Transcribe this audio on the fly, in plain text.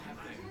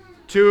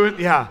2,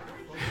 yeah.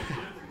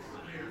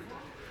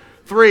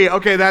 3,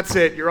 okay, that's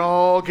it. You're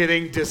all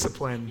getting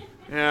discipline.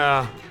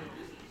 Yeah.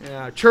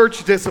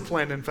 Church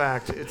discipline, in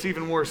fact. It's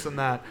even worse than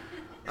that.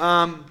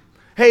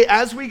 Hey,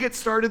 as we get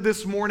started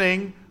this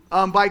morning,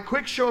 by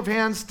quick show of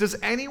hands, does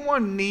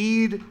anyone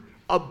need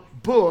a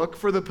book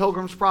for the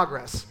Pilgrims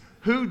Progress?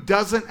 Who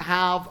doesn't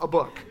have a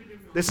book?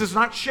 This is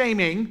not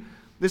shaming.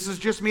 This is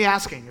just me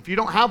asking. If you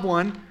don't have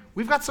one,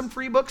 we've got some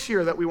free books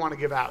here that we want to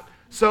give out.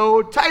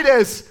 So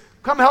Titus,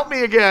 come help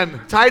me again.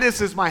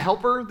 Titus is my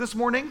helper this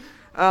morning.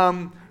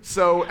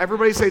 So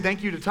everybody say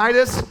thank you to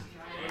Titus.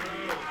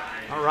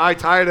 All right,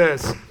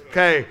 Titus.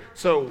 Okay,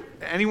 so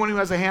anyone who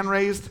has a hand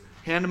raised,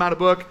 hand them out a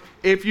book.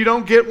 If you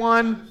don't get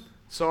one,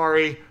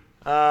 sorry.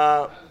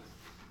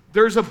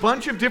 There's a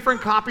bunch of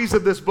different copies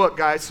of this book,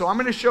 guys. So I'm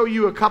going to show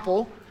you a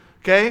couple,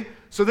 okay?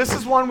 So this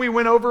is one we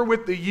went over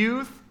with the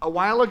youth a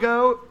while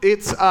ago.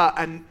 It's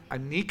a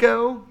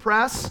Nico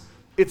press.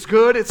 It's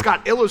good. It's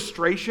got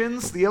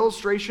illustrations. The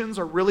illustrations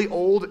are really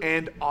old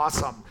and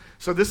awesome.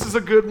 So this is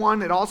a good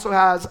one. It also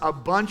has a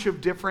bunch of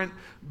different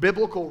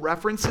biblical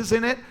references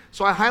in it.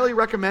 So I highly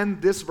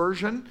recommend this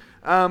version.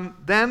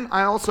 Then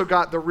I also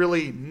got the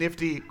really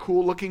nifty,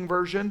 cool-looking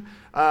version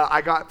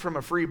I got from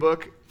a free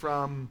book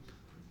from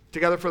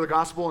Together for the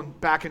Gospel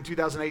back in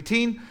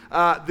 2018.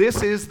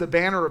 This is the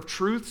Banner of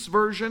Truths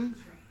version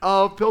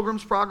of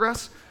Pilgrim's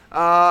Progress.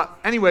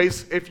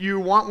 Anyways, if you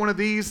want one of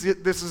these,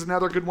 this is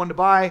another good one to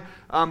buy.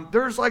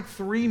 There's like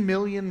 3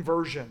 million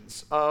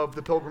versions of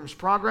the Pilgrim's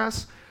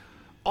Progress.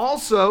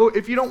 Also,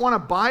 if you don't want to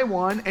buy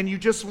one and you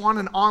just want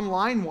an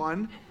online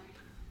one,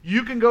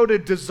 you can go to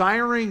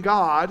Desiring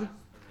God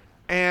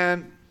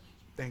and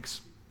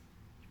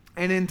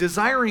in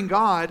Desiring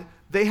God,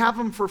 they have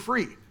them for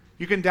free.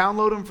 You can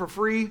download them for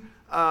free.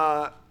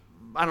 I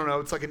don't know,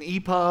 it's like an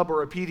EPUB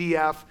or a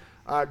PDF.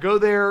 Go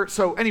there.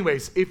 So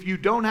anyways, if you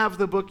don't have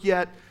the book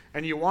yet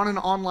and you want an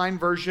online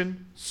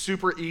version,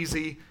 super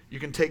easy.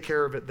 You can take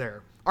care of it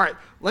there. All right,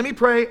 let me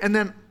pray, and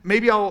then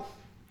maybe I'll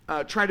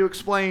try to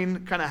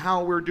explain kind of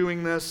how we're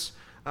doing this.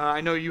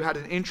 I know you had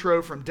an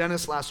intro from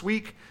Dennis last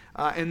week,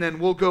 and then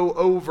we'll go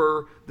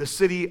over the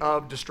city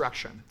of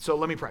destruction. So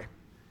let me pray.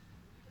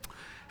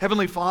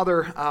 Heavenly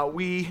Father,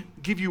 we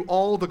give you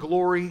all the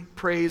glory,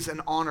 praise, and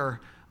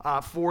honor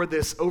for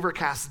this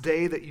overcast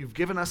day that you've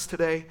given us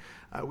today.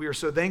 We are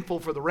so thankful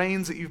for the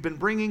rains that you've been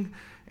bringing,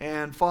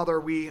 and Father,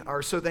 we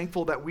are so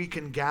thankful that we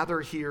can gather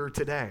here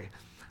today.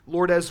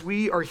 Lord, as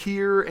we are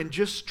here and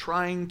just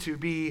trying to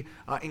be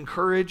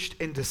encouraged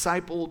and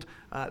discipled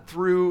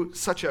through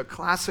such a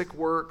classic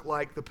work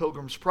like the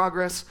Pilgrim's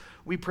Progress,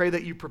 we pray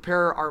that you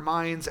prepare our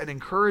minds and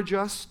encourage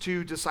us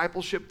to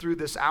discipleship through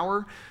this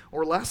hour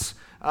or less.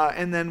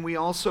 And then we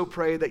also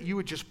pray that you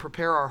would just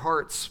prepare our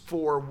hearts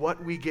for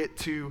what we get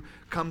to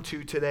come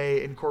to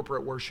today in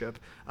corporate worship.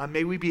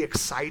 May we be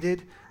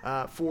excited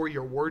for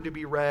your word to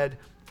be read,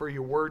 for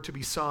your word to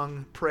be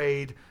sung,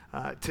 prayed,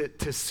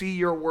 to see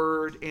your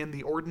word in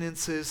the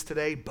ordinances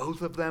today,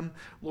 both of them.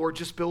 Lord,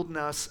 just build in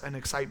us an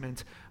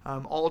excitement,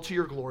 all to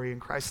your glory. In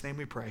Christ's name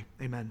we pray.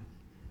 Amen.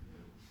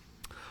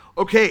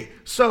 Okay,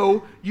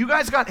 so you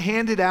guys got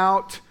handed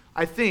out,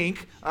 I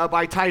think,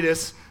 by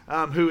Titus,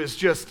 who is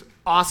just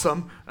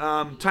awesome.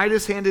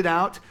 Titus handed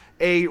out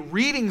a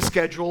reading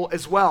schedule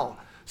as well.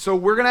 So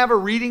we're going to have a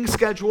reading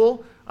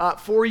schedule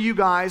for you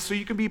guys so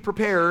you can be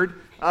prepared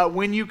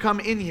when you come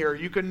in here.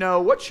 You can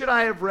know, what should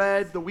I have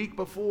read the week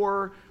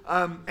before?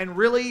 And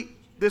really,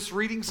 this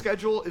reading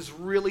schedule is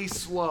really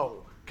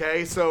slow.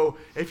 Okay, so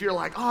if you're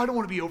like, oh, I don't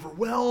want to be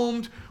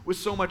overwhelmed with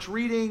so much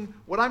reading,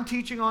 what I'm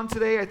teaching on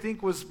today, I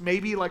think, was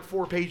maybe like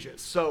 4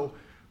 pages. So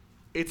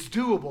it's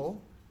doable.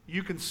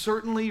 You can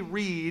certainly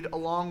read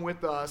along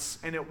with us,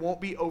 and it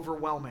won't be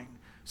overwhelming.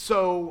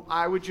 So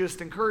I would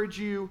just encourage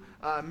you,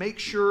 make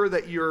sure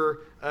that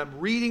you're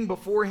reading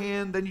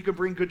beforehand. Then you can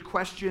bring good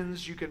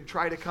questions. You can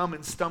try to come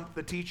and stump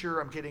the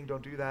teacher. I'm kidding,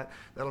 don't do that.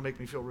 That'll make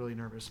me feel really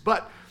nervous.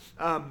 But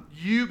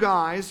you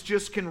guys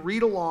just can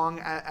read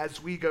along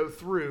as we go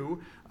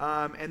through,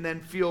 and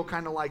then feel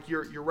kind of like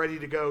you're ready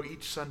to go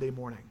each Sunday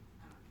morning.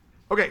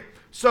 Okay,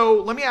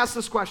 so let me ask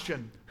this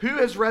question. Who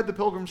has read the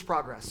Pilgrim's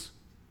Progress?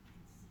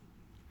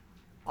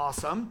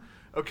 Awesome.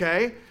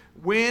 Okay.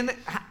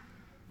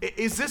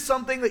 Is this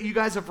something that you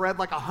guys have read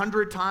like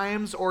 100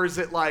 times, or is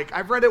it like,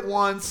 I've read it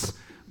once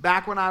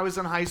back when I was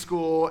in high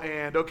school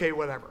and okay,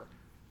 whatever?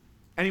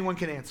 Anyone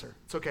can answer.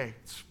 It's okay.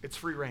 It's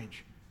free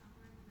range.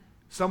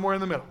 Somewhere in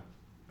the middle.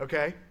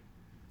 Okay.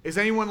 Is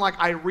anyone like,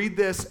 I read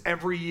this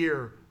every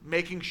year,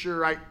 making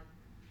sure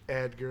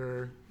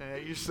Edgar,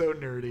 you're so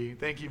nerdy.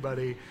 Thank you,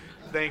 buddy.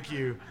 Thank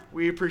you.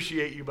 We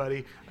appreciate you,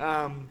 buddy.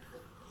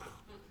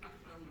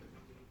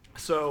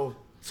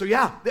 So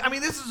yeah, I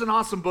mean, this is an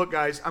awesome book,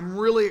 guys. I'm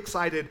really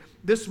excited.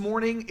 This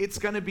morning, it's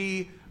going to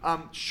be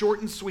short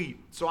and sweet.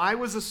 So I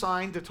was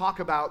assigned to talk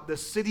about the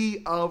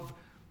city of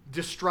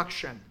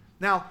destruction.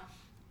 Now,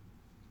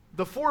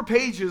 the 4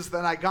 pages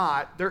that I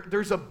got,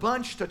 there's a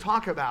bunch to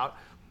talk about.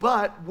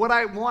 But what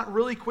I want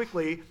really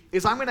quickly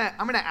is I'm gonna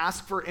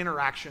ask for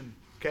interaction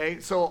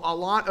Okay, so a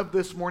lot of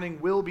this morning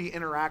will be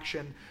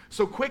interaction.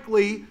 So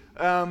quickly,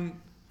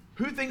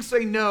 who thinks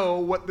they know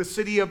what the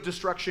city of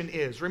destruction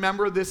is?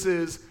 Remember, this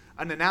is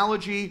an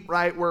analogy,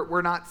 right?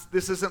 We're not,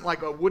 this isn't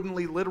like a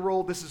woodenly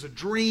literal, this is a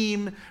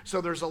dream.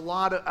 So there's a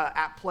lot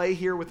at play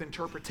here with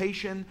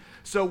interpretation.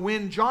 So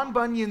when John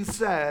Bunyan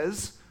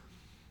says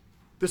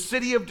the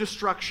city of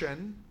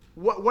destruction,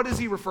 what is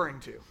he referring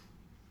to?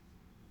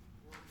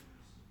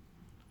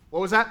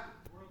 What was that?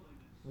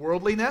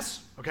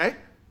 Worldliness. Okay.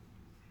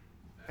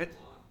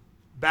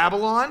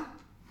 Babylon.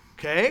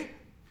 Okay.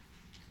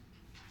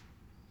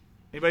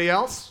 Anybody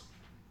else?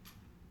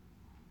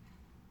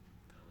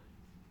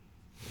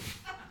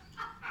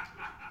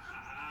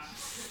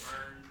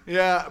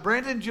 Yeah,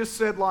 Brandon just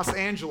said Los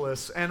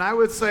Angeles, and I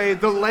would say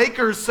the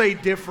Lakers say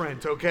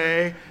different,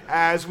 okay,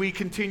 as we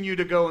continue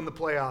to go in the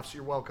playoffs.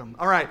 You're welcome.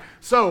 All right,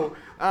 so,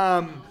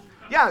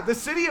 the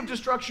city of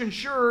destruction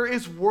sure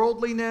is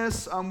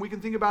worldliness. We can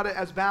think about it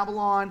as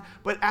Babylon,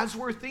 but as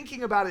we're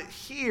thinking about it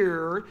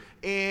here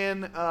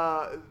in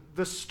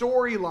the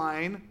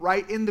storyline,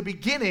 right in the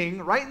beginning,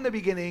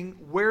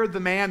 where the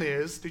man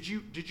is, did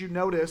you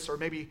notice, or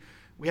maybe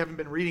we haven't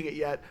been reading it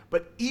yet,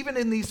 but even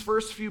in these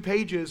first few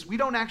pages, we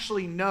don't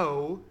actually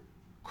know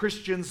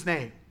Christian's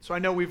name. So I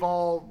know we've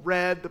all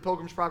read the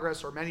Pilgrims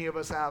Progress, or many of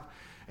us have,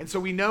 and so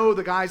we know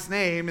the guy's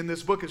name in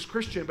this book is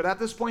Christian, but at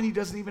this point he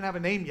doesn't even have a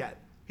name yet.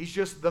 He's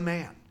just the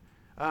man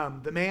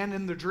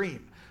in the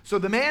dream. So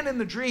the man in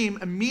the dream,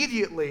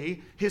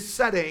 immediately, his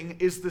setting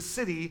is the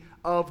city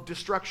of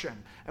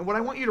destruction. And what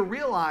I want you to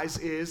realize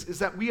is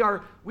that we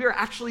are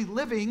actually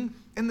living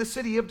in the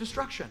city of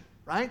destruction,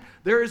 right?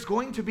 There is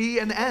going to be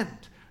an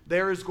end.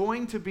 There is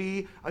going to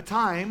be a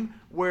time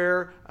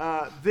where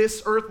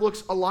this earth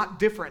looks a lot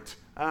different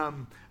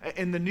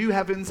in the new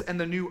heavens and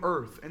the new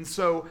earth. And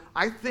so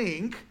I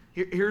think,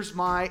 here's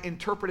my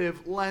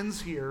interpretive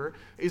lens here,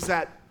 is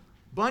that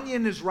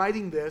Bunyan is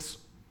writing this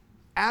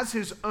as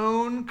his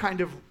own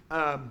kind of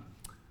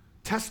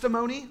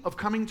testimony of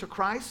coming to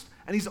Christ,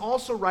 and he's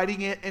also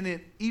writing it in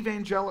an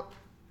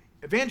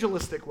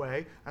evangelistic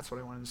way. That's what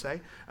I wanted to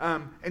say.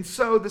 And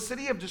so the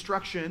city of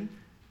destruction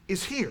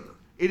is here.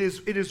 It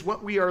is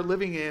what we are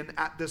living in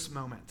at this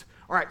moment.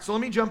 All right, so let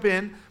me jump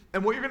in.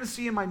 And what you're going to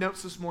see in my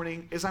notes this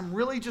morning is I'm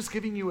really just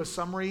giving you a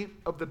summary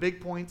of the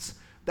big points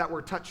that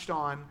were touched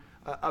on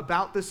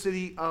about the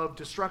city of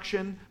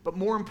destruction, but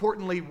more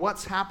importantly,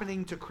 what's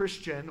happening to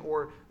Christian,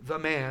 or the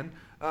man,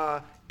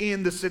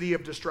 in the city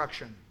of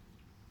destruction.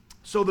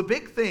 So the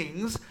big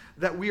things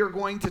that we are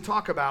going to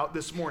talk about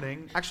this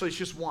morning, actually it's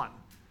just one.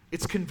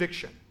 It's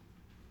conviction.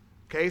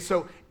 Okay,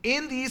 so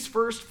in these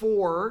first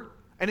four,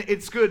 and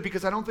it's good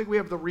because I don't think we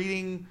have the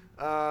reading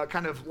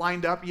kind of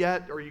lined up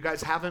yet, or you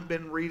guys haven't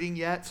been reading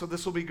yet, so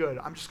this will be good.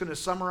 I'm just going to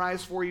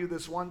summarize for you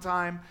this one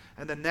time,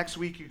 and then next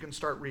week you can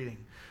start reading.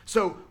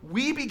 So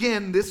we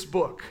begin this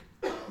book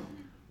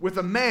with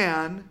a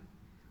man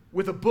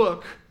with a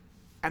book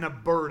and a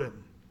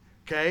burden,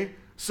 okay?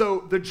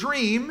 So the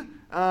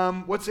dream,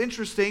 what's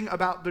interesting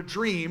about the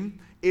dream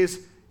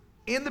is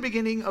in the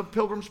beginning of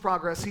Pilgrim's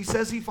Progress, he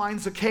says he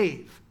finds a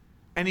cave,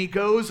 and he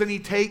goes and he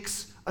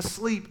takes a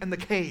sleep in the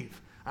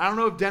cave. I don't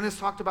know if Dennis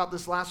talked about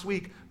this last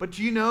week, but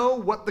do you know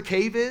what the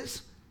cave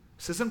is?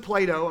 This isn't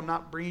Plato. I'm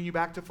not bringing you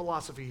back to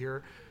philosophy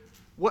here.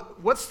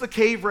 What's the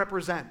cave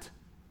represent?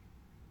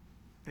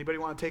 Anybody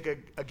want to take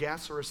a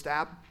guess or a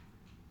stab?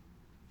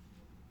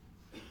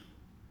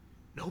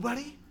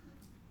 Nobody?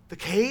 The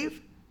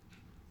cave?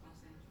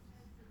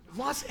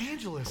 Los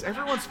Angeles.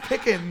 Everyone's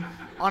picking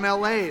on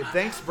LA.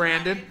 Thanks,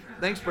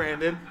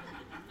 Brandon.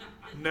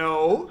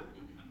 No.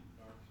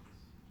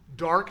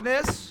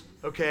 Darkness.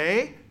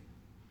 Okay.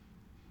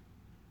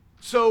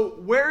 So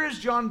where is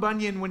John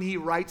Bunyan when he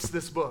writes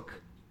this book?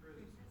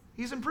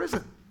 He's in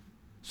prison.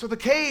 So the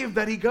cave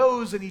that he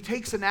goes and he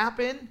takes a nap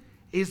in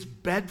is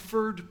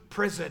Bedford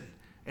Prison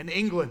in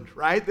England,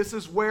 right? This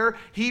is where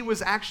he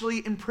was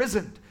actually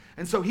imprisoned.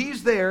 And so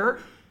he's there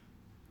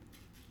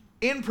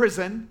in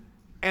prison,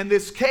 and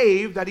this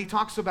cave that he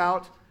talks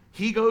about,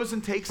 he goes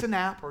and takes a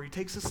nap, or he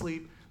takes a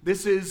sleep.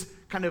 This is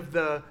kind of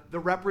the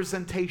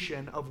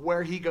representation of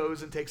where he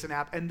goes and takes a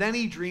nap. And then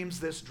he dreams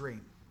this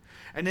dream.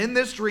 And in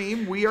this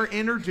dream, we are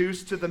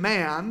introduced to the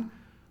man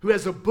who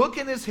has a book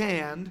in his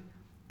hand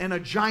and a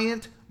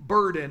giant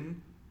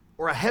burden,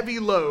 or a heavy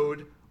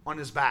load, on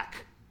his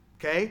back.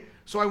 Okay?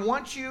 So I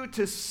want you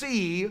to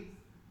see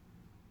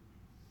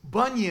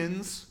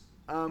Bunyan's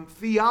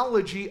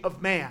theology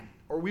of man,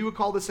 or we would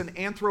call this an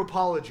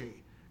anthropology.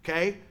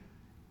 Okay?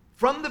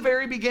 From the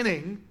very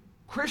beginning,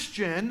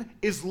 Christian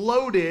is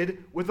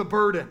loaded with a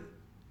burden.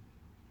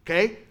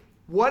 Okay?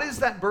 What does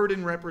that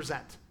burden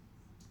represent?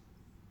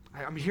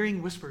 I'm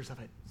hearing whispers of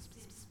it.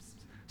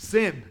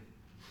 Sin.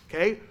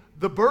 Okay?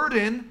 The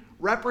burden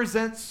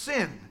represents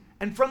sin.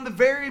 And from the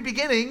very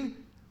beginning,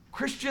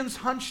 Christians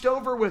hunched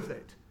over with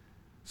it.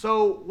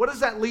 So what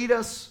does that lead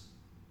us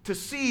to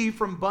see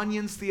from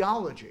Bunyan's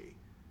theology?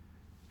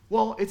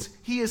 Well,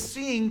 he is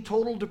seeing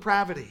total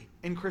depravity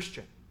in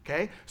Christian.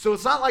 Okay? So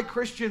it's not like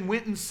Christian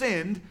went and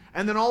sinned,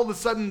 and then all of a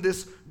sudden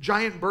this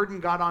giant burden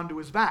got onto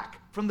his back.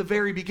 From the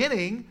very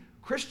beginning,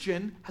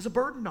 Christian has a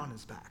burden on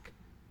his back.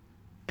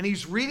 And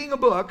he's reading a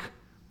book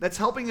that's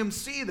helping him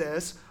see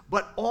this,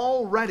 but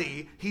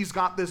already he's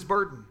got this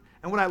burden.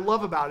 And what I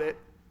love about it,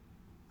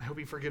 I hope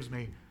he forgives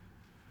me,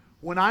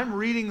 when I'm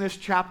reading this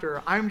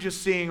chapter, I'm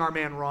just seeing our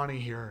man Ronnie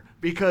here,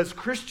 because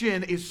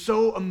Christian is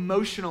so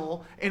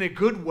emotional in a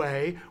good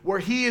way, where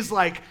he is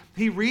like,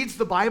 he reads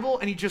the Bible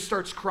and he just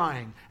starts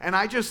crying. And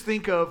I just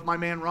think of my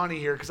man Ronnie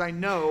here, because I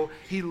know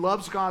he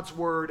loves God's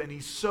word and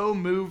he's so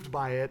moved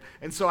by it.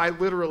 And so I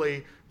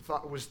literally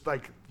thought it was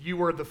like, you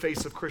were the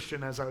face of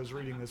Christian as I was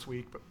reading this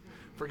week, but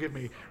forgive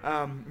me.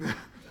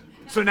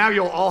 So now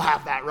you'll all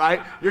have that, right?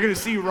 You're going to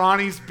see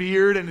Ronnie's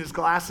beard and his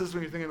glasses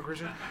when you're thinking of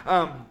Christian.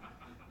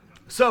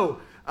 So,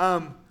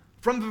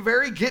 from the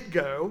very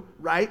get-go,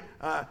 right,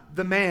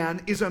 the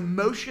man is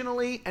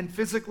emotionally and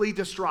physically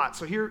distraught.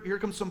 So here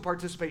comes some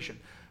participation.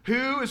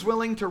 Who is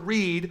willing to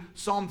read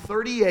Psalm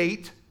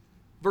 38,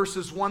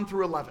 verses 1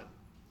 through 11?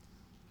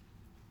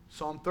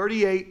 Psalm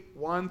 38,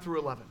 1 through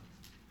 11.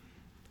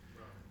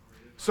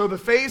 So the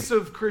face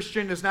of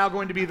Christian is now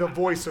going to be the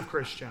voice of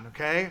Christian,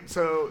 okay?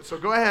 So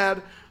go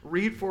ahead,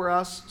 read for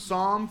us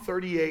Psalm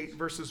 38,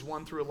 verses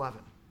 1 through 11.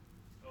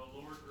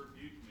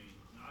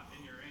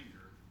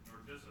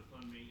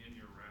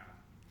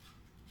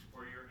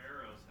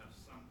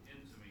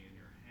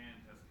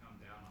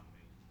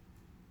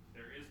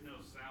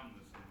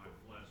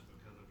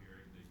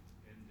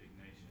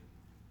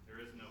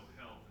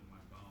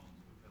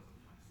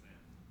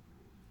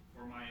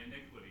 For my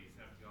iniquities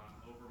have gone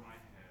over my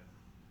head.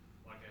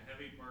 Like a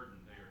heavy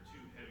burden, they are too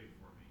heavy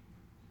for me.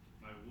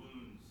 My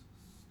wounds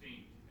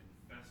stink and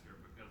fester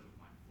because of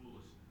my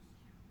foolishness.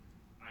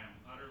 I am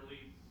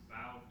utterly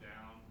bowed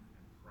down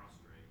and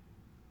prostrate.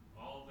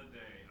 All the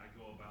day I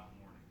go about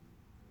mourning,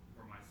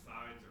 for my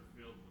sides are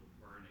filled with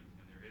burning,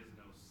 and there is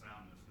no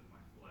soundness in my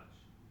flesh.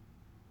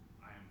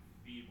 I am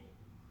feeble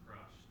and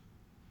crushed.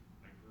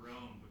 I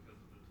groan because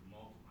of the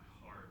tumult of my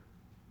heart.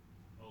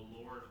 O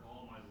Lord,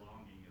 all my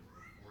longing is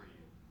before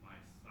you. My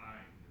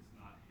sighing is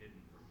not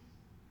hidden from you.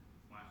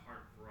 My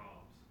heart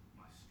throbs,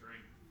 my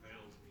strength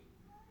fails me,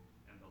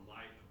 and the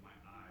light of my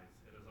eyes,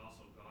 it has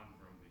also gone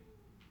from me.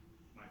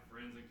 My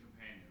friends and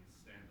companions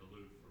stand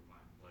aloof from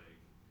my plague,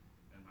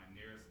 and my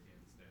nearest kin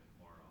stand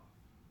far off.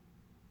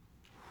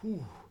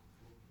 Whew.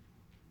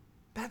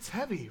 That's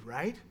heavy,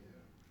 right?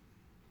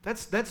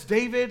 That's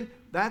David.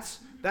 That's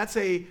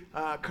a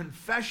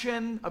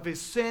confession of his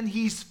sin.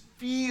 He's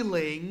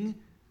feeling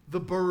the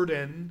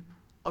burden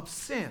of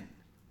sin.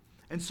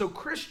 And so,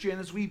 Christian,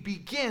 as we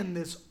begin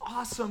this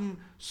awesome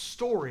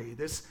story,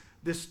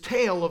 this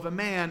tale of a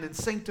man in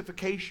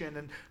sanctification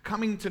and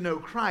coming to know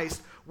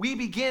Christ, we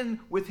begin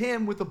with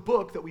him with a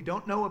book that we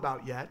don't know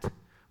about yet.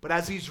 But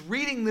as he's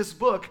reading this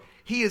book,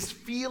 he is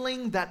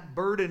feeling that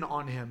burden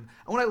on him.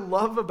 And what I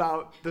love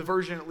about the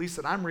version, at least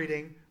that I'm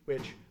reading,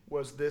 which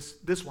was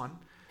this one,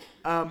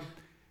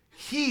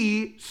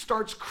 he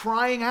starts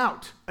crying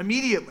out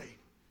immediately.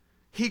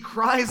 He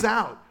cries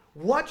out,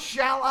 "What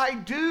shall I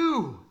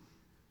do?"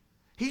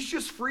 He's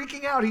just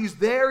freaking out. He's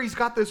there. He's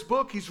got this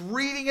book. He's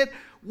reading it.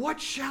 What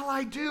shall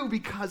I do?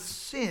 Because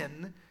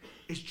sin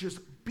is just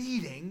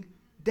beating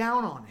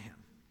down on him.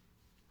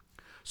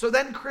 So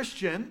then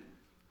Christian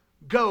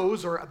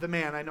goes, or the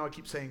man, I know I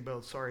keep saying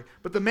both, sorry,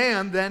 but the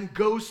man then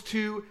goes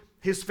to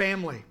his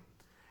family.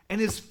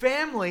 And his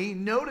family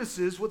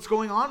notices what's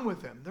going on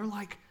with him. They're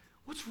like,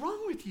 "What's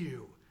wrong with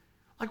you?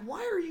 Like,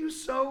 why are you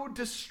so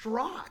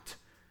distraught?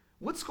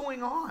 What's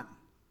going on?"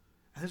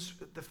 And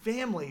the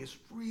family is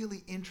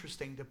really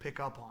interesting to pick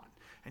up on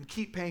and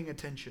keep paying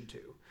attention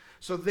to.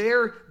 So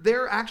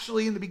they're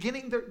actually, in the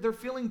beginning, they're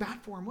feeling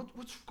bad for him.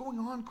 What's going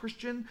on,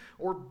 Christian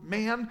or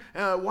man?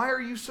 Why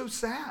are you so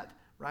sad,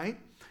 right?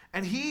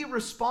 And he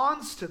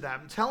responds to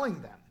them,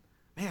 telling them,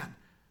 "Man,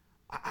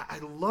 I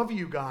love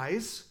you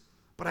guys,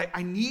 but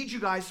I need you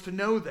guys to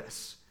know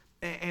this."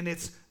 And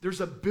there's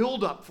a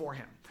buildup for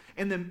him.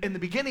 In the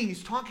beginning,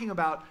 he's talking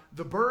about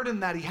the burden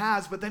that he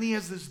has, but then he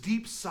has this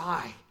deep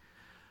sigh.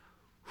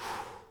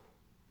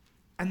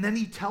 And then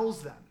he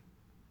tells them,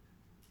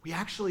 we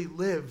actually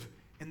live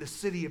in the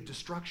city of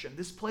destruction.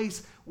 This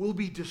place will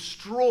be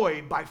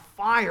destroyed by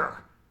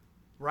fire,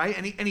 right?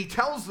 And he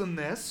tells them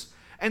this,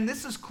 and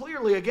this is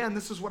clearly, again,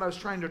 this is what I was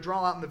trying to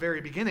draw out in the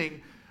very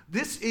beginning.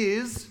 This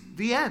is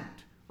the end,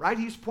 right?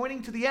 He's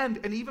pointing to the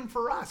end, and even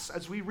for us,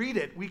 as we read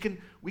it, we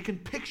can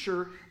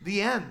picture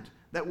the end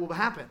that will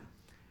happen.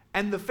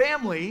 And the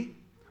family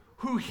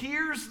who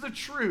hears the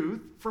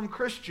truth from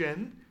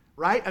Christian,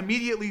 right,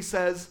 immediately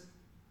says,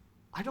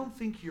 "I don't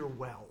think you're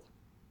well.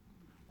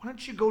 Why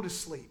don't you go to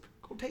sleep?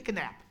 Go take a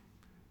nap,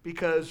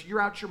 because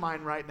you're out your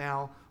mind right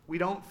now. We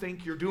don't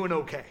think you're doing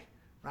okay,"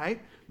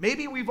 right?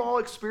 Maybe we've all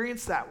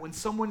experienced that when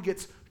someone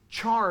gets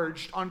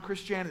charged on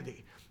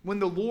Christianity. When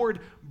the Lord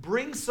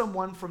brings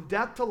someone from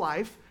death to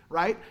life,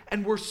 right?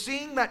 And we're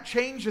seeing that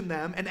change in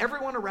them, and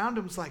everyone around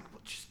them is like,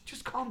 "Well,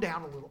 just calm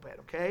down a little bit,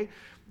 okay?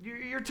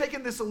 You're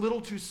taking this a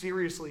little too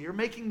seriously. You're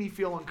making me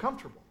feel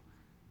uncomfortable."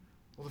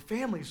 Well, the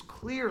family's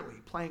clearly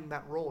playing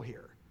that role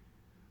here.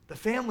 The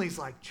family's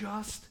like,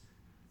 just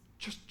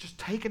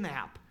take a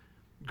nap.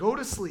 Go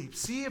to sleep.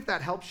 See if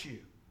that helps you.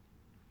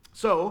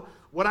 So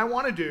what I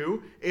want to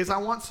do is I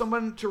want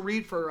someone to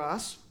read for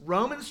us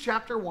Romans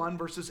chapter 1,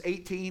 verses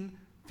 18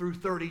 through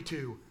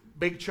 32.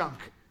 Big chunk.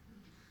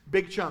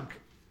 Big chunk.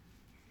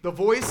 The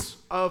voice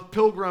of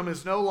Pilgrim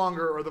is no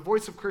longer, or the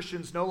voice of Christian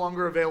is no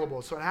longer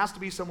available, so it has to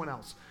be someone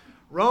else.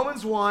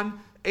 Romans 1,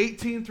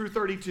 18 through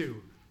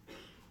 32.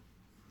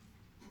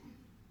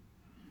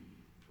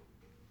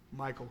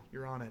 Michael,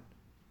 you're on it.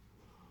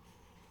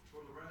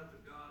 For the wrath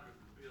of God is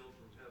revealed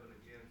from heaven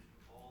against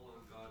all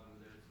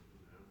ungodliness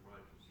and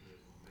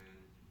unrighteousness of men,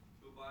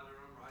 who by their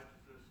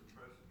unrighteousness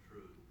suppress the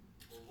truth.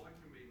 For what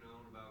can be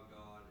known about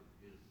God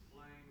is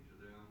plain to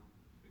them,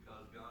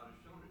 because God has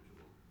shown it to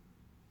them.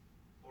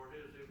 For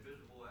his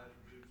invisible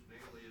attributes,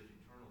 namely his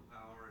eternal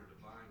power and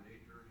divine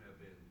nature, have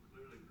been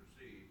clearly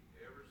perceived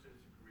ever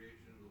since the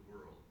creation of the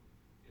world,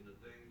 in the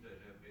things that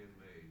have been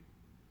made.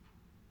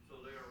 So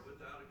they are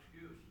without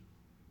excuse.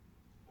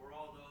 For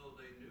although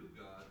they knew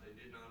God, they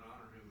did not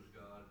honor him as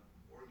God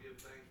or give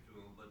thanks to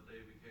him, but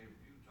they became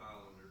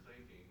futile in their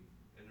thinking,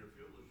 and their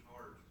foolish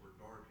hearts were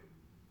darkened.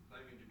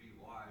 Claiming to be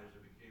wise,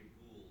 they became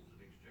fools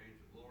and exchanged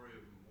the glory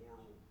of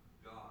immortal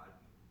God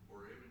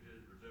for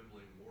images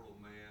resembling mortal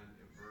man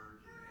and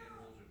birds and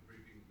animals and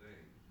creeping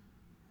things.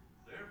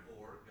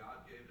 Therefore,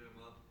 God gave them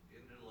up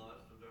in the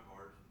lust of their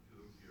hearts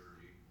to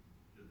impurity,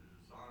 to the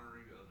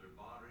dishonoring of their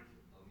bodies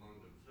among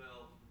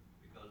themselves,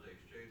 because they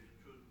exchanged the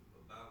truth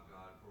about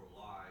God for a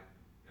lie,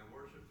 and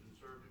worshipped and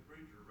served the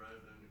creature rather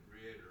than the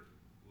Creator,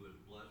 who is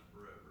blessed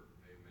forever.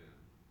 Amen.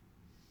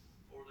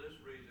 For this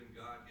reason,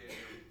 God gave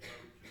them up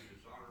to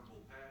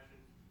dishonorable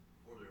passions,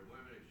 for their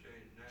women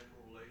exchanged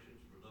natural relations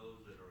for those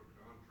that are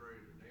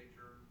contrary to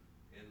nature,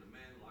 and the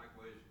men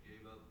likewise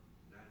gave up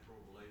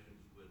natural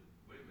relations with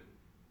women,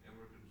 and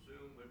were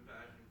consumed with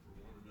passion for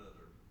one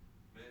another,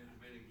 men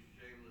committing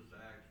shameless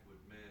acts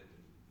with men,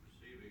 and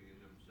receiving in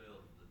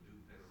themselves the due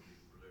penalty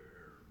for their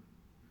error.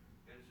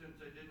 And since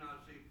they did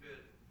not see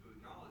fit to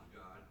acknowledge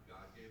God,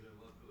 God gave them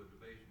up to a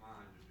debased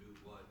mind to do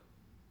what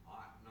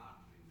ought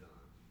not to be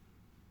done.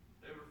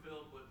 They were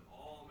filled with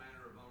all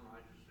manner of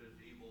unrighteousness,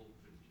 evil,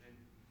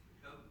 contempt,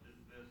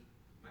 covetousness,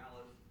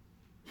 malice.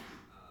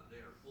 They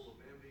are full of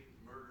envy,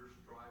 murder,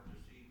 strife,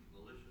 deceit,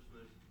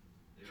 maliciousness.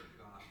 They are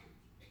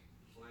gossips,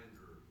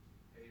 slanderers,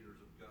 haters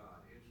of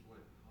God,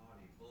 insolent,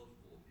 haughty,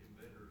 boastful,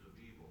 inventors of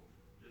evil,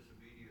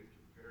 disobedient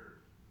to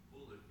parents,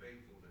 full of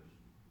faithlessness,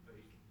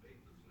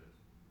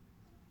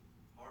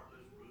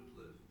 heartless,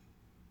 ruthless.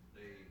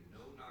 They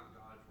know not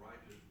God's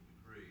righteous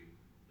decree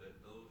that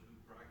those who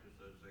practice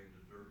such things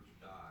deserve to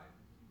die.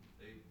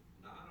 They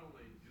not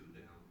only do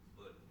them,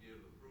 but give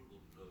approval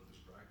to those who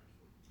practice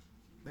them.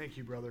 Thank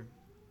you, brother.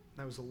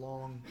 That was a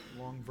long,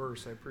 long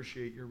verse. I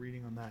appreciate your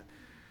reading on that.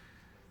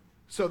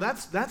 So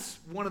that's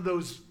one of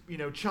those,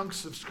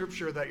 chunks of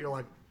scripture that you're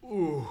like,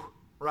 ooh,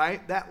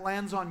 right? That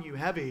lands on you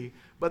heavy.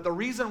 But the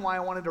reason why I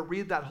wanted to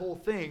read that whole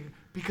thing,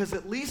 because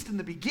at least in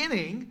the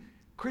beginning,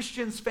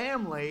 Christian's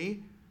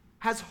family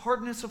has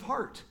hardness of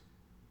heart.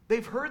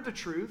 They've heard the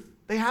truth.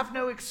 They have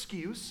no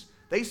excuse.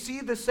 They see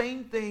the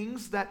same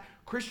things that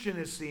Christian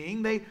is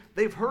seeing.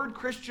 They've heard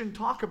Christian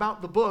talk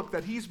about the book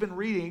that he's been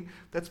reading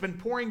that's been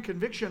pouring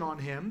conviction on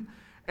him.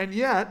 And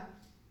yet,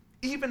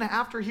 even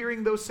after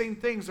hearing those same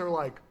things, they're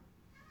like,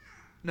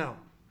 no.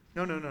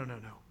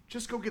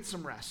 Just go get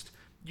some rest.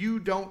 You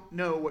don't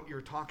know what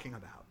you're talking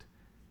about.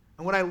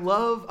 And what I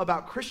love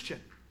about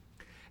Christian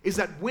is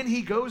that when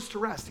he goes to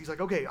rest, he's like,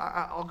 okay,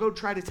 I'll go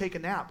try to take a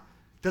nap.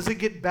 Does it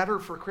get better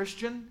for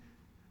Christian?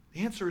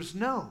 The answer is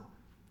no.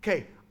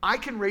 Okay, I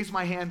can raise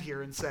my hand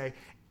here and say,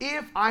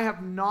 if I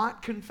have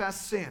not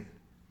confessed sin,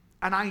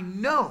 and I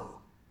know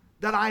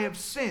that I have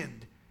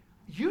sinned,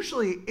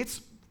 usually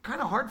it's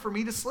kind of hard for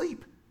me to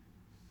sleep.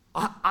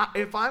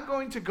 If I'm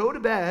going to go to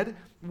bed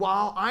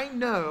while I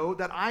know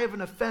that I have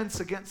an offense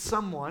against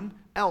someone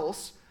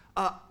else,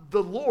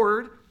 the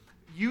Lord,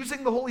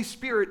 using the Holy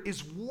Spirit,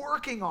 is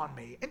working on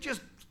me and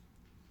just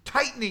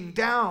tightening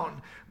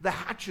down the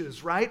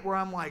hatches, right? Where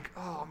I'm like,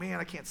 oh man,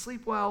 I can't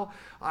sleep well.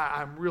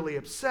 I'm really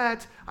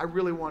upset. I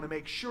really want to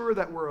make sure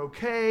that we're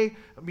okay,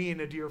 me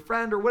and a dear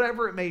friend or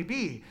whatever it may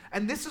be.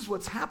 And this is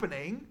what's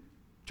happening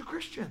to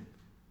Christian.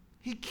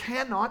 He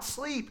cannot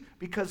sleep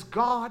because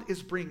God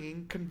is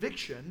bringing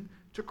conviction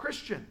to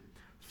Christian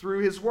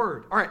through his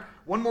word. All right,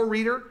 one more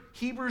reader,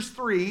 Hebrews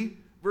 3,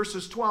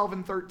 verses 12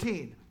 and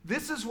 13.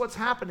 This is what's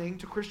happening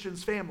to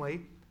Christian's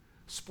family.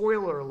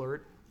 Spoiler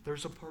alert,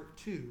 there's a part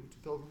 2 to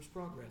Pilgrims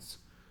Progress.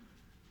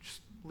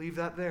 Just leave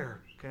that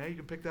there, okay? You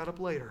can pick that up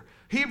later.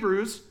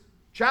 Hebrews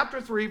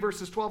chapter 3,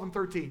 verses 12 and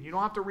 13. You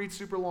don't have to read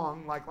super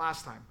long like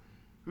last time.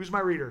 Who's my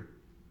reader?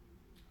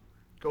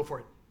 Go for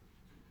it.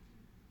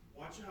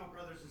 Watch out,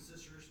 brothers and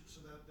sisters,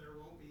 so that there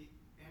won't be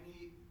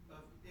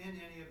in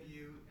any of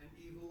you an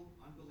evil,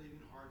 unbelieving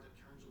heart that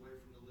turns away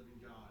from the living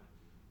God.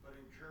 But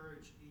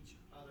encourage each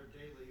other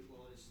daily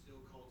while it is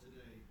still called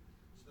today,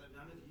 so that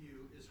none of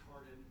you is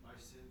hardened by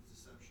sin's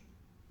deception.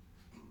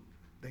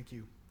 Thank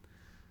you.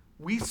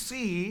 we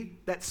see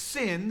that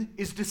sin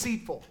is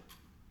deceitful,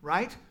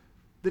 right?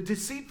 The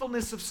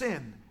deceitfulness of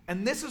sin.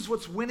 And this is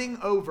what's winning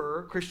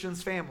over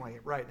Christians' family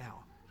right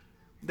now.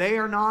 They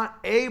are not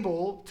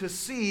able to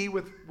see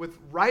with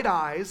right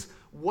eyes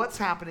what's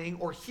happening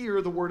or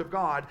hear the word of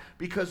God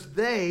because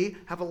they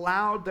have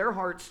allowed their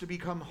hearts to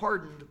become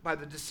hardened by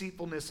the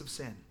deceitfulness of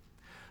sin.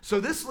 So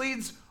this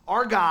leads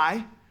our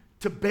guy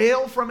to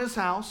bail from his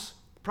house,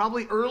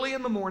 probably early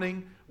in the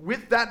morning,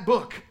 with that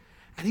book.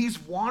 And he's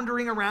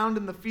wandering around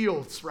in the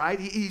fields, right?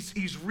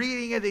 He's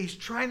reading it. He's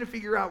trying to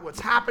figure out what's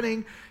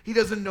happening. He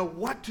doesn't know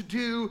what to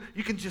do.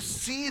 You can just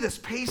see this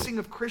pacing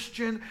of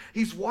Christian.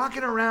 He's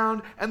walking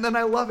around, and then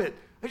I love it.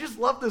 I just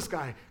love this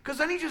guy because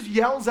then he just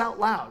yells out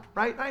loud,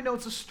 right? I know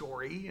it's a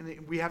story,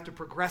 and we have to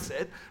progress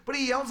it, but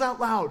he yells out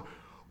loud,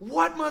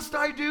 "What must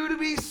I do to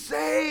be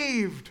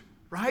saved?"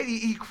 Right?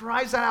 He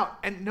cries out,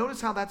 and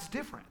notice how that's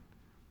different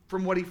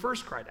from what he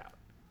first cried out.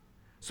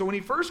 So when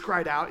he first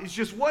cried out, it's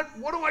just, what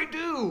do I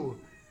do?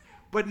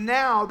 But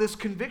now this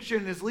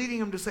conviction is leading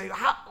him to say,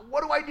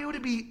 what do I do to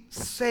be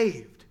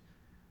saved?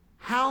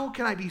 How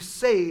can I be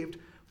saved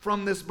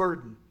from this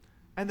burden?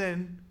 And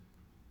then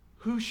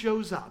who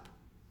shows up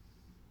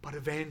but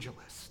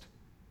evangelist?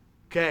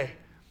 Okay,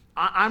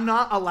 I'm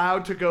not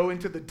allowed to go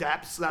into the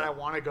depths that I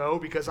want to go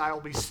because I'll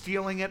be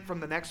stealing it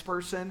from the next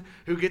person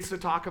who gets to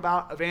talk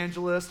about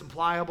evangelist and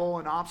pliable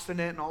and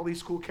obstinate and all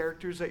these cool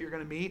characters that you're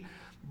going to meet.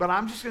 But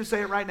I'm just going to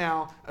say it right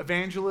now.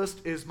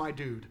 Evangelist is my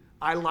dude.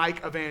 I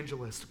like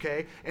Evangelist,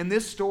 okay? In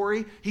this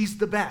story, he's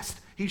the best.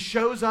 He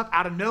shows up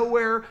out of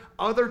nowhere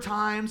other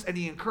times, and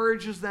he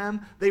encourages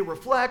them. They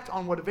reflect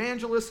on what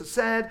Evangelist has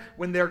said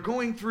when they're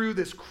going through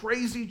this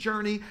crazy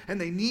journey, and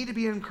they need to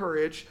be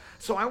encouraged.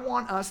 So I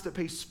want us to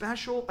pay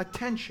special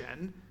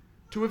attention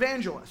to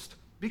Evangelist,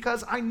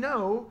 because I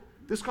know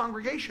this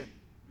congregation.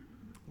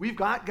 We've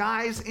got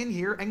guys in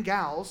here and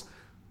gals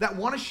that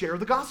want to share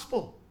the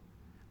gospel.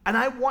 And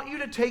I want you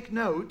to take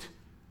note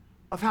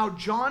of how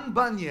John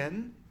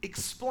Bunyan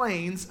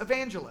explains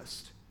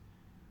Evangelist.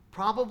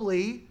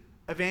 Probably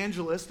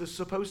Evangelist is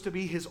supposed to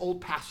be his old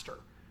pastor,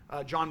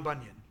 John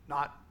Bunyan,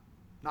 not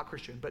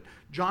Christian, but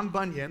John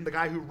Bunyan, the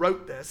guy who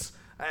wrote this.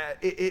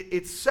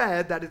 It's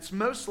said that it's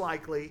most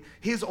likely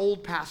his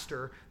old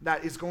pastor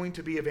that is going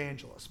to be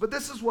Evangelist. But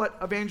this is what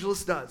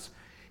Evangelist does.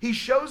 He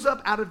shows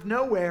up out of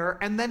nowhere,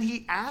 and then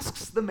he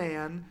asks the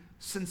man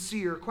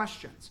sincere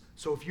questions.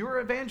 So if you're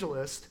an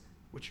evangelist,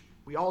 which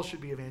we all should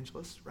be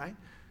evangelists, right?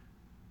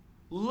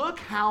 Look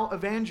how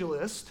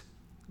Evangelist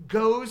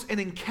goes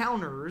and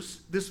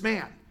encounters this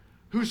man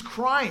who's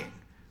crying,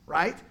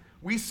 right?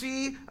 We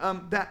see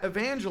that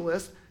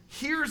Evangelist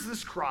hears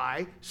this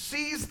cry,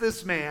 sees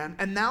this man,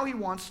 and now he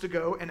wants to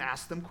go and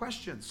ask them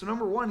questions. So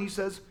number one, he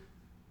says,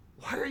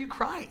 "Why are you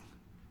crying?"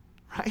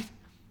 Right?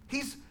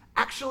 He's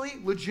actually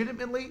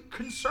legitimately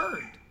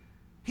concerned.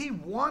 He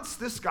wants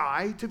this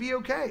guy to be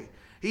okay.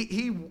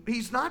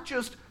 He's not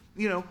just,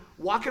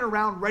 walking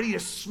around ready to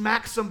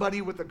smack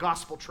somebody with a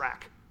gospel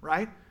tract,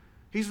 right?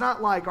 He's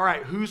not like, all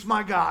right, who's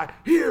my guy?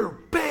 Here,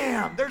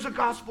 bam, there's a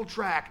gospel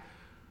tract.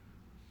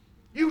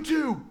 You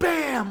too,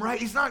 bam, right?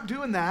 He's not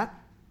doing that.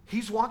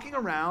 He's walking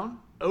around,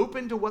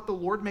 open to what the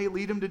Lord may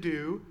lead him to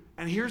do,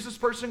 and here's this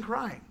person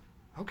crying.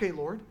 Okay,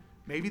 Lord,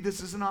 maybe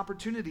this is an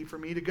opportunity for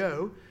me to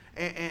go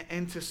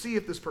and to see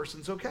if this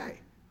person's okay.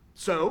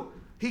 So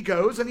he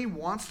goes and he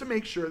wants to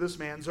make sure this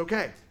man's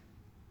okay.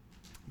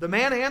 The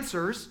man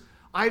answers,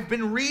 "I've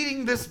been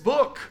reading this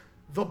book,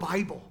 the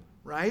Bible,"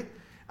 right?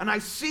 "And I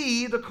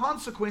see the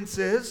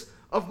consequences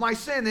of my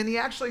sin." And he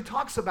actually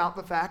talks about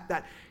the fact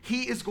that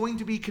he is going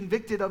to be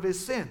convicted of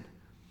his sin.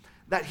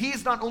 That he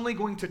is not only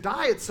going to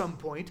die at some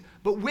point,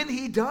 but when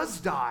he does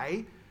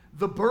die,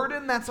 the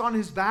burden that's on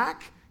his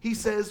back, he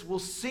says, will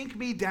sink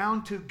me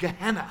down to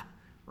Gehenna,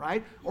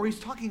 right? Or he's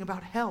talking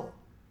about hell.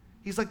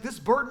 He's like, this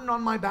burden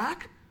on my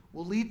back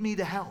will lead me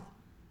to hell.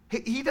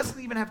 He doesn't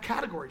even have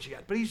categories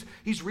yet, but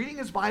he's reading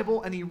his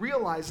Bible and he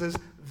realizes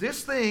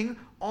this thing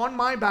on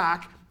my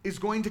back is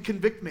going to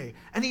convict me.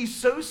 And he's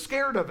so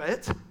scared of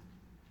it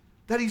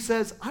that he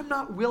says, I'm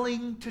not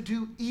willing to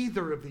do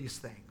either of these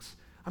things.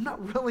 I'm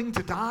not willing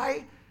to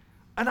die,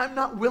 and I'm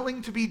not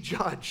willing to be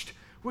judged,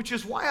 which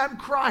is why I'm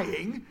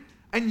crying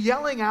and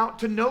yelling out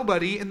to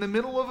nobody in the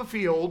middle of a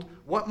field,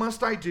 what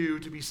must I do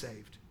to be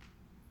saved?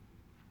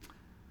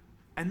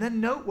 And then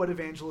note what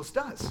Evangelist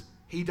does.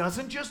 He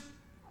doesn't just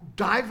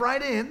dive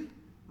right in,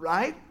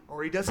 right?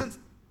 Or he doesn't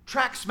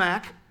track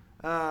smack.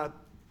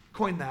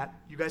 Coin that.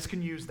 You guys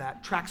can use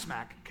that. Track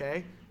smack,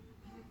 okay?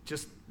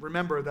 Just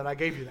remember that I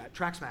gave you that.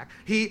 Track smack.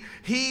 He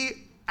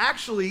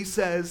actually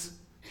says,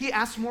 he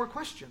asks more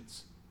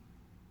questions.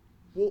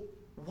 Well,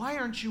 why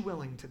aren't you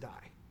willing to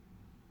die?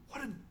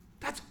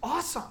 That's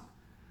awesome.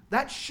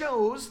 That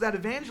shows that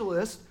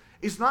Evangelist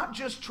is not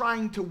just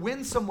trying to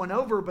win someone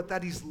over, but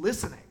that he's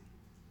listening.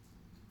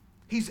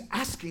 He's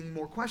asking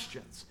more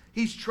questions.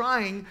 He's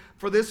trying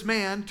for this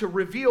man to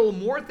reveal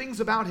more things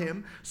about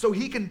him so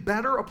he can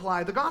better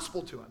apply the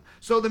gospel to him.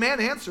 So the man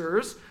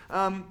answers,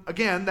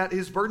 again, that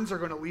his burdens are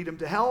going to lead him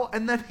to hell,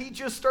 and then he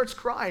just starts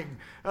crying.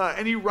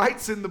 And he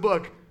writes in the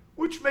book,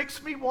 which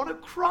makes me want to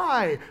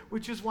cry,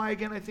 which is why,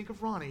 again, I think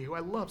of Ronnie, who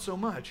I love so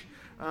much.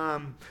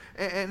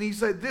 And he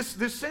said,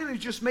 this sin, it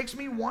just makes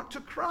me want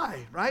to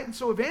cry, right? And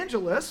so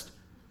Evangelist,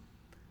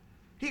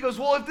 he goes,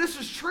 well, if this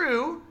is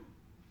true,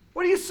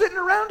 what are you sitting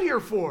around here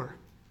for?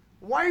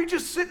 Why are you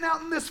just sitting out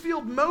in this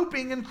field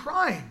moping and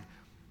crying?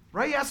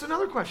 Right? He asks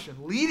another question,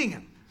 leading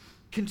him,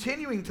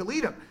 continuing to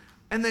lead him.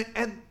 And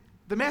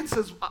the man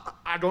says,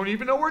 I don't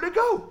even know where to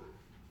go.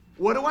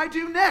 What do I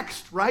do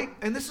next, right?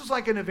 And this is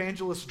like an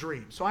evangelist's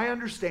dream. So I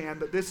understand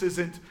that this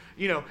isn't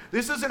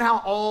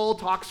how all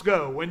talks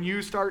go. When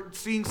you start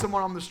seeing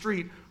someone on the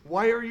street,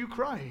 why are you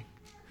crying?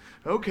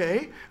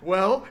 Okay,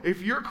 well,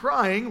 if you're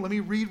crying, let me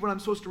read what I'm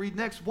supposed to read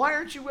next. Why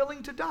aren't you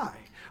willing to die?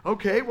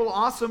 Okay, well,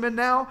 awesome. And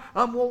now,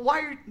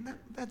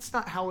 that's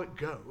not how it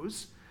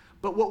goes.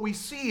 But what we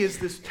see is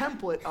this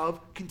template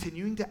of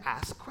continuing to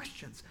ask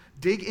questions.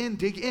 Dig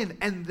in.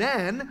 And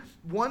then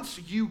once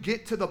you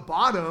get to the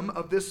bottom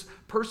of this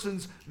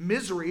person's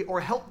misery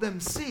or help them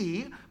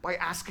see by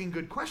asking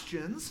good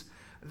questions,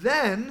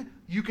 then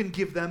you can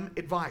give them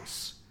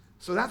advice.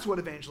 So that's what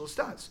evangelist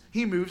does.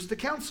 He moves to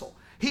counsel.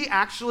 He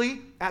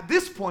actually, at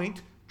this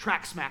point,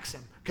 track smacks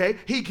him. Okay?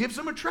 He gives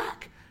him a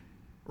track.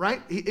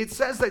 Right? It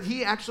says that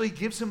he actually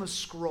gives him a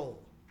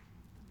scroll.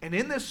 And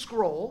in this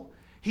scroll,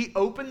 he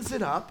opens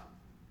it up,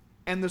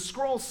 and the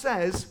scroll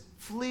says,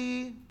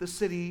 flee the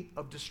city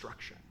of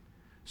destruction.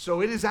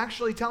 So it is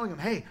actually telling him,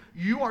 hey,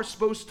 you are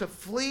supposed to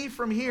flee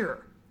from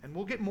here. And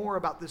we'll get more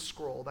about this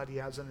scroll that he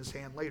has in his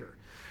hand later.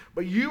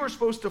 But you are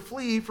supposed to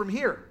flee from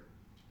here.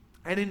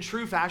 And in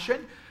true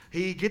fashion,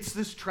 he gets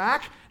this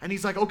track, and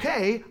he's like,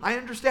 okay, I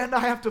understand I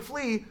have to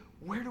flee.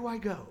 Where do I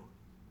go?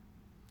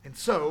 And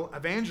so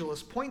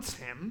Evangelist points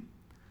him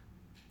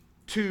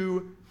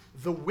to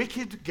the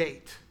wicked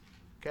gate.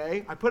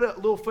 Okay? I put a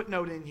little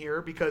footnote in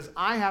here because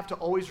I have to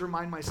always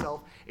remind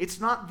myself it's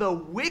not the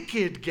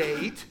wicked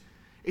gate.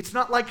 It's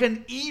not like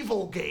an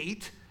evil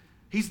gate.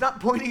 He's not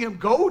pointing him,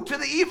 go to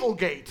the evil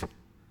gate.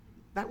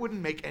 That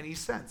wouldn't make any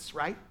sense,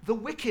 right? The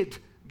wicked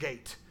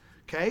gate.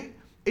 Okay?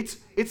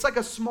 It's like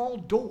a small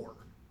door.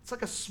 It's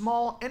like a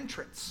small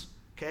entrance,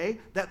 okay,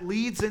 that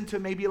leads into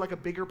maybe like a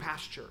bigger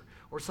pasture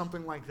or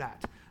something like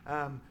that.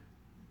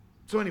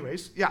 So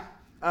anyways, yeah,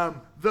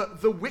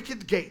 the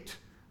wicked gate.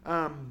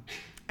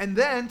 And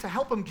then to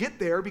help him get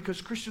there,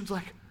 because Christian's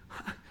like,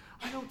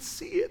 I don't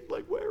see it.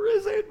 Like, where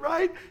is it,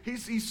 right?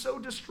 He's so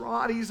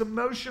distraught. He's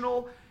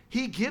emotional.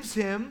 He gives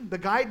him the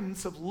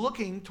guidance of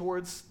looking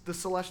towards the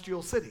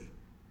celestial city.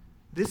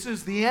 This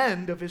is the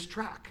end of his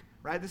track,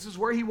 right? This is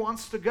where he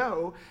wants to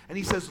go. And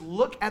he says,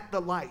 look at the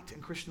light.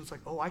 And Christian's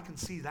like, oh, I can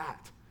see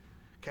that.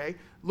 Okay?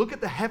 Look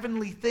at the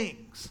heavenly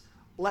things.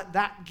 Let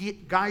that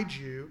guide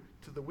you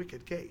to the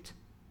wicked gate.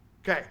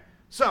 Okay,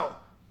 so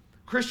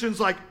Christian's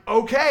like,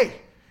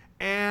 okay.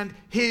 And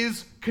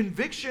his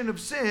conviction of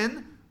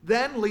sin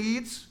then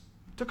leads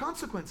to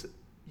consequences.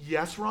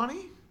 Yes,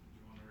 Ronnie?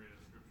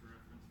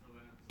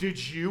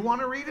 Did you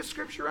want to read a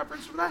scripture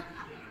reference from that?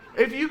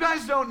 If you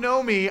guys don't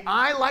know me,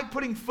 I like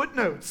putting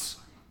footnotes.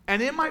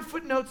 And in my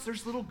footnotes,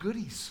 there's little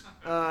goodies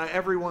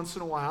every once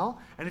in a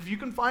while. And if you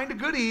can find a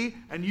goodie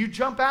and you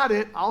jump at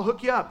it, I'll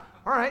hook you up.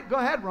 All right, go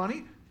ahead,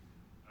 Ronnie.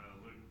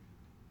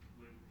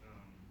 Luke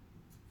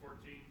 14,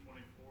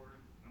 24.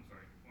 I'm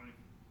sorry, 20.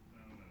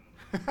 No.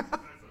 I'm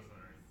so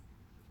sorry.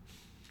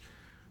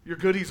 Your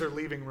goodies are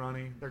leaving,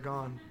 Ronnie. They're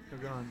gone. They're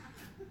gone.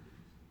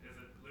 Is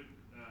it Luke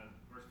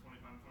verse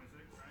 25 and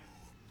 26, right?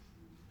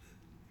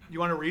 You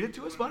want to read it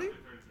to us, buddy?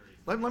 33.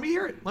 Let me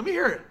hear it. Let me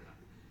hear it.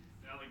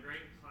 Now the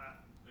great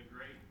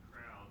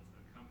crowds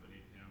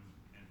accompanied him,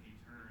 and he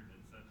turned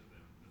and said to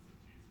them, this is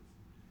Jesus,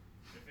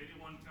 if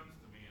anyone comes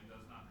to me and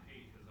does not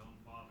hate his own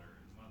father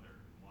and mother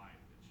and wife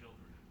and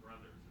children and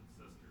brothers and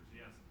sisters,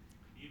 yes,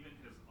 even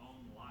his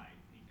own life,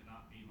 he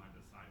cannot be my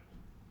disciple.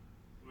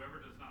 Whoever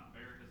does not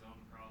bear his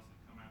own cross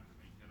and come after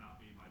me cannot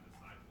be my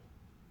disciple.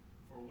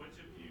 For which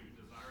of you,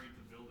 desiring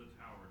to build a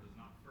tower, does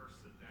not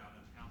first sit down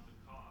and count the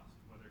cost,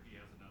 whether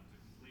he has enough to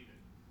complete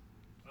it?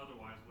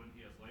 Otherwise, when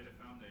he has laid a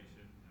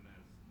foundation and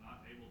is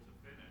not able to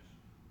finish,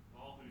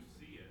 all who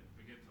see it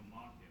begin to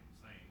mock him,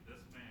 saying,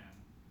 this man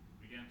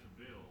began to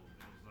build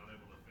and was not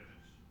able to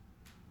finish.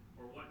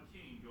 Or what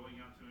king, going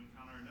out to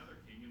encounter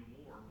another king in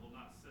war, will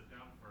not sit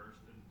down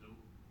first and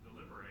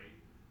deliberate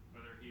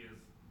whether he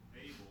is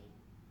able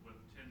with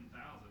 10,000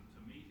 to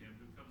meet him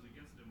who comes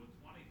against him with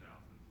 20,000?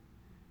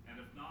 And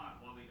if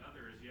not, while the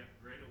other is yet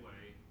great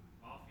away,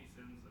 off he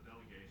sends a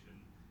delegation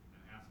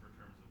and asks for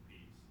terms of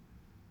peace.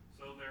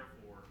 So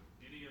therefore,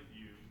 any of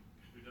you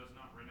who does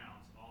not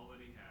renounce all that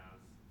he has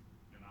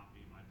cannot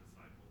be my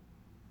disciple.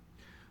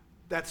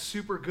 That's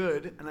super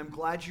good, and I'm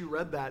glad you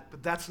read that,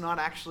 but that's not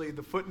actually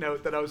the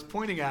footnote that I was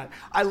pointing at.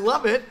 I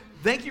love it.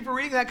 Thank you for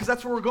reading that, because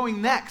that's where we're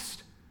going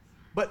next.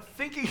 But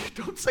thinking,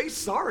 don't say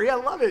sorry. I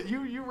love it.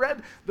 You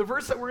read the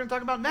verse that we're going to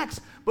talk about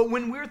next. But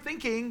when we're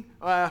thinking,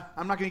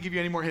 I'm not going to give you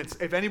any more hints.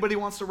 If anybody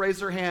wants to raise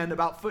their hand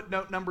about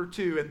footnote number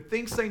 2 and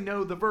thinks they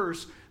know the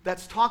verse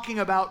that's talking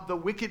about the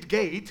wicked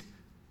gate,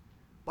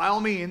 by all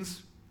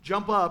means,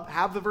 jump up,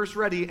 have the verse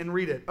ready, and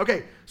read it.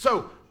 Okay,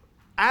 so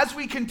as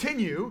we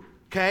continue,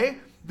 okay,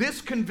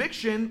 this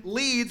conviction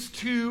leads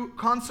to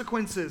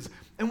consequences.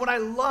 And what I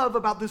love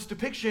about this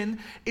depiction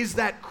is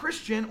that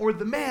Christian, or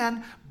the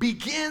man,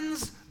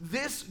 begins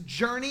this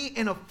journey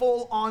in a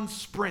full-on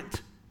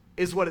sprint,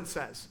 is what it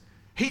says.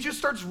 He just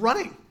starts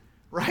running,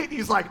 right?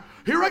 He's like,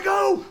 here I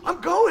go.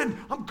 I'm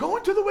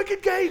going to the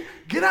wicket gate.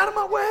 Get out of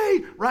my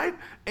way, right?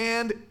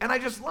 And I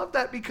just love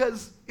that,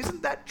 because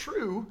isn't that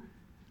true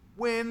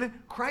when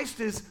Christ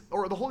is,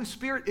 or the Holy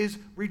Spirit is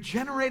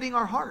regenerating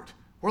our heart?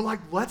 We're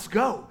like, let's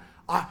go.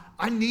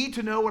 I need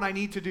to know what I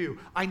need to do.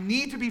 I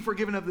need to be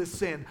forgiven of this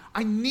sin.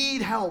 I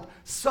need help.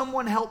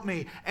 Someone help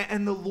me.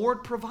 And the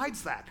Lord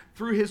provides that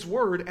through his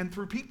word and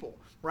through people,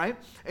 right?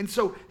 And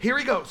so here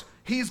he goes.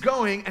 He's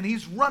going and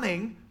he's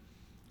running.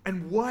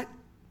 And what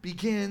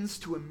begins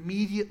to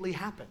immediately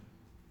happen?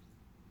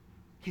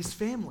 His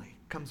family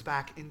comes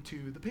back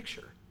into the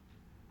picture.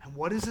 And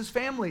what does his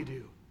family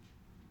do?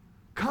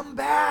 Come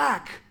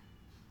back.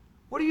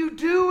 What are you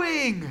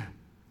doing?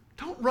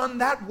 Don't run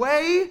that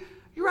way.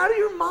 You're out of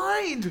your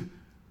mind.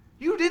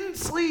 You didn't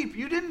sleep.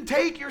 You didn't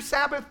take your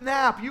Sabbath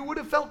nap. You would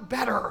have felt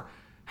better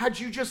had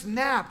you just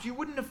napped. You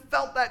wouldn't have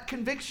felt that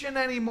conviction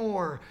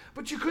anymore.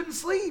 But you couldn't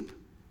sleep.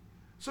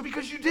 So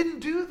because you didn't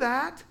do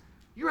that,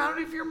 you're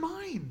out of your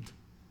mind.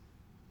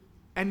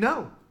 And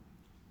no,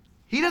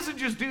 he doesn't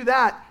just do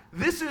that.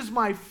 This is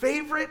my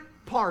favorite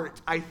part,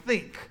 I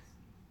think.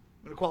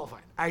 I'm going to qualify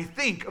it. I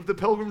think of the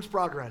Pilgrims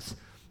Progress.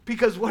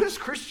 Because what does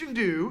Christian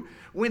do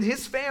when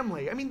his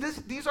family,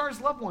 these are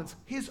his loved ones,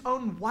 his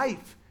own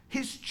wife,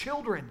 his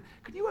children.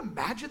 Can you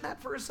imagine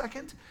that for a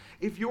second?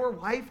 If your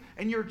wife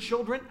and your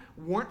children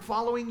weren't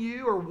following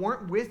you or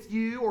weren't with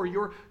you, or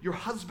your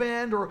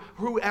husband or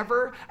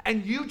whoever,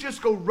 and you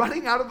just go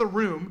running out of the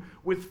room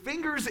with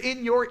fingers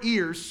in your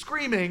ears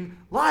screaming,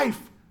 life,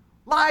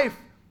 life,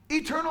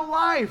 eternal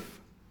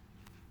life.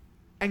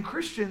 And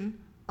Christian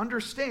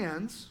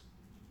understands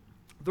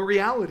the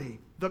reality,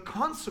 the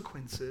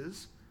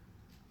consequences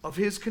of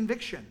his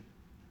conviction.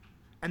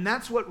 And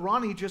that's what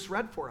Ronnie just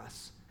read for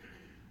us.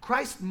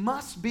 Christ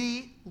must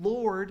be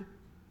Lord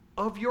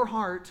of your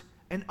heart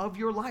and of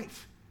your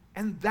life.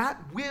 And that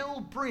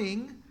will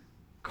bring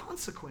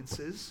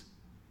consequences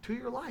to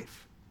your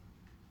life.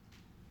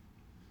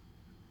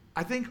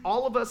 I think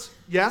all of us,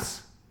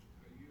 yes?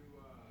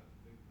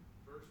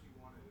 The verse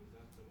you wanted, is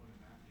that the one in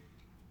Matthew?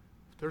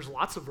 There's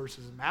lots of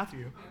verses in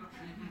Matthew.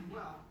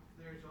 Well,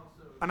 there's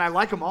also And I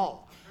like them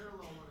all. a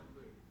parallel one in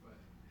Luke, but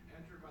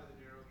enter by the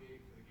narrow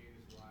gate, for the gate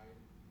is wide,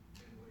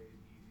 and the way is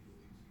easy that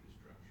leads to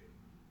destruction,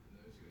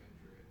 and those who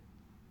enter it.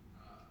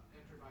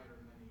 Enter by it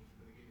are many,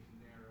 for the gate is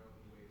narrow,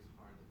 and the way is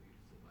hard that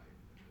leads to life,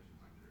 and those who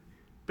find it are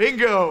few.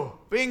 Bingo,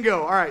 bingo.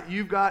 All right,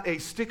 you've got a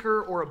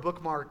sticker or a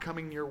bookmark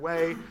coming your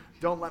way.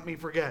 Don't let me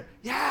forget.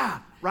 Yeah,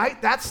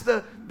 right? That's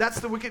the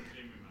wicked.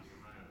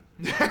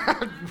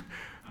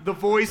 The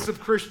voice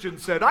of Christian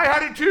said, I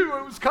had it too.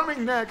 It was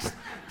coming next.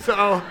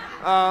 So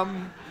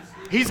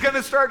he's going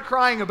to start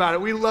crying about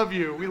it. We love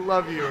you. We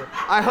love you.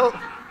 I hope.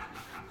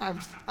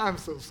 I'm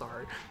so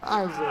sorry.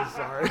 I'm so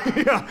sorry.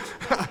 Yeah.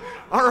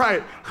 All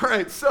right.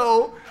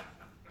 So,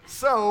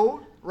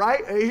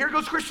 right, here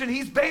goes Christian.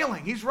 He's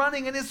bailing. He's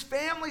running, and his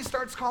family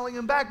starts calling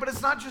him back. But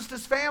it's not just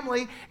his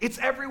family. It's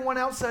everyone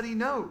else that he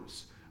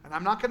knows. And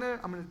I'm going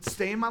to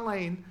stay in my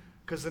lane,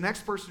 because the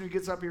next person who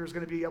gets up here is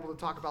going to be able to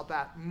talk about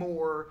that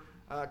more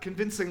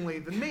convincingly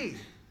than me.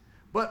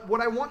 But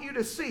what I want you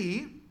to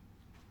see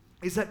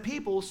is that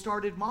people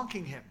started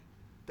mocking him.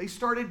 They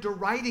started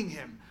deriding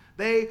him.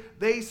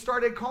 They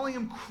started calling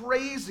him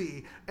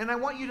crazy. And I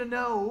want you to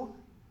know,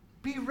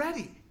 be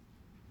ready.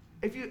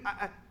 If you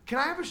can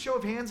I have a show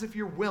of hands, if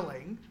you're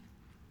willing,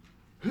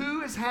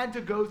 who has had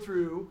to go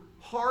through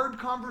hard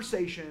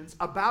conversations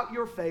about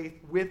your faith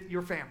with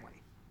your family?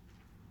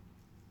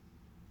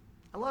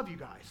 I love you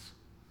guys.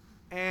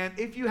 And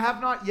if you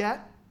have not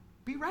yet,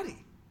 be ready.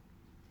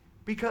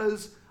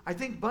 Because I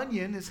think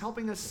Bunyan is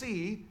helping us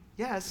see,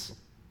 yes,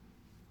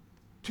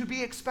 to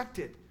be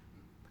expected.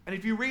 And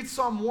if you read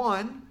Psalm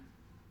 1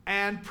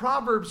 and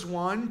Proverbs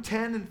 1,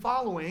 10 and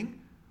following,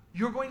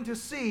 you're going to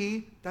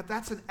see that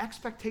that's an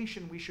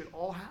expectation we should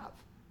all have.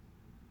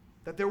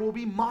 That there will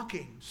be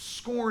mocking,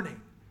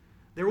 scorning.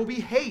 There will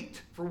be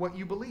hate for what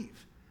you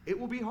believe. It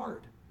will be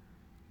hard.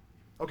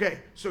 Okay,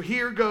 so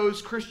here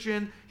goes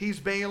Christian. He's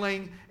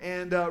bailing,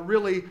 and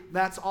really,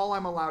 that's all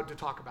I'm allowed to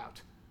talk about.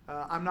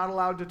 I'm not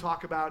allowed to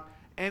talk about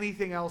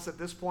anything else at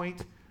this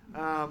point.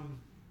 I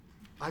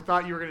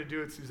thought you were going to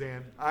do it,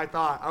 Suzanne.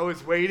 I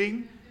was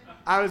waiting.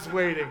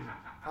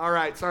 All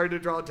right, sorry to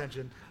draw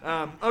attention.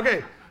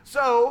 Okay,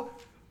 so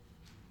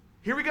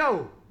here we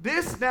go.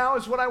 This now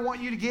is what I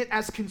want you to get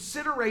as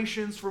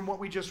considerations from what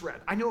we just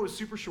read. I know it was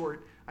super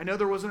short. I know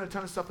there wasn't a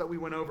ton of stuff that we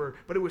went over,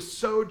 but it was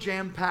so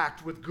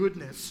jam-packed with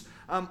goodness.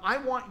 I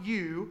want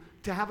you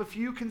to have a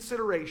few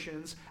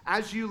considerations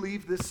as you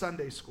leave this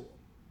Sunday school.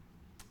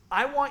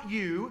 I want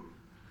you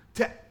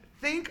to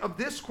think of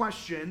this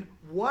question: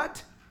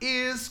 what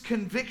is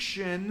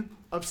conviction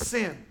of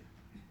sin?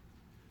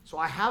 So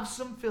I have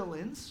some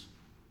fill-ins,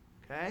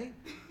 okay?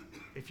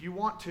 If you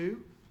want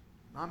to,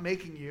 not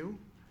making you,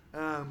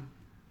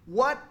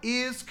 What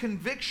is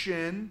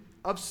conviction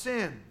of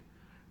sin?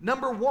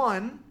 Number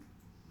one,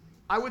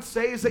 I would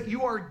say, is that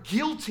you are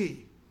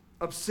guilty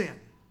of sin.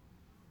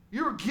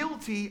 You're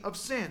guilty of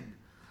sin.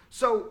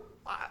 So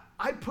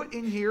I put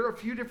in here a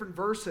few different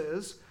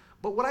verses,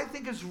 but what I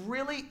think is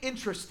really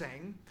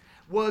interesting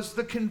was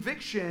the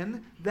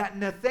conviction that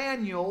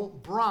Nathanael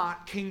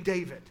brought King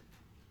David.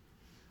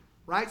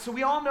 Right? So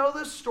we all know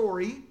this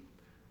story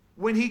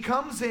when he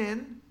comes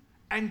in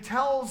and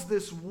tells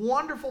this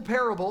wonderful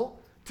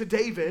parable to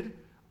David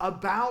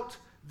about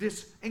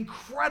this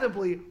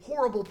incredibly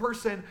horrible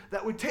person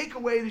that would take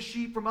away the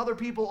sheep from other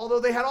people, although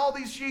they had all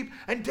these sheep,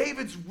 and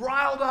David's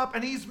riled up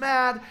and he's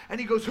mad, and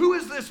he goes, "Who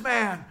is this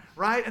man?"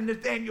 Right? And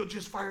Nathanael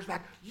just fires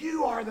back,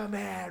 "You are the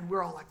man."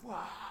 We're all like,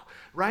 wow,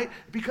 right?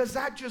 Because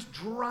that just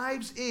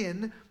drives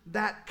in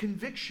that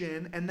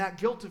conviction and that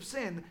guilt of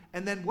sin.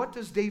 And then what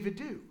does David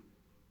do?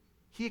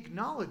 He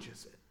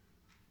acknowledges it,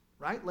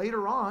 right?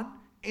 Later on,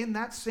 in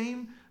that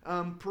same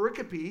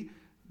pericope,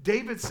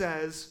 David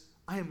says,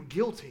 "I am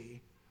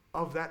guilty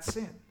of that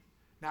sin."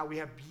 Now, we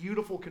have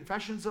beautiful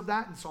confessions of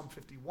that in Psalm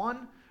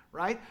 51,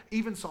 right?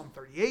 Even Psalm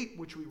 38,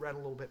 which we read a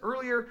little bit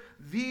earlier.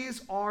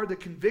 These are the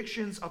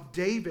convictions of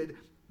David,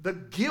 the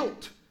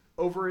guilt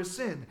over his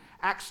sin.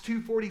 Acts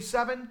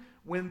 2:47,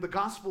 when the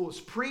gospel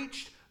was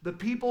preached, the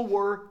people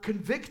were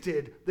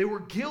convicted. They were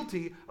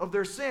guilty of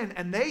their sin,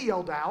 and they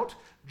yelled out,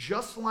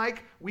 just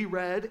like we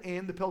read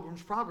in the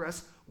Pilgrims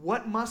Progress,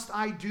 "What must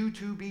I do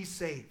to be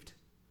saved?"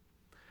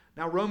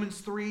 Now,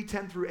 Romans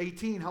 3:10 through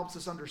 18 helps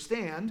us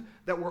understand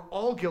that we're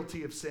all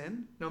guilty of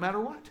sin, no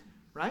matter what,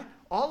 right?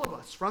 All of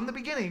us, from the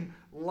beginning,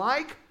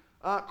 like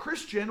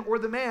Christian or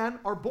the man,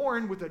 are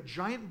born with a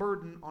giant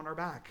burden on our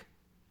back.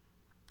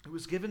 It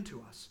was given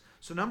to us.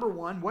 So number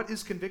one, what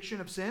is conviction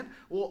of sin?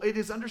 Well, it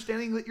is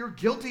understanding that you're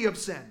guilty of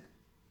sin.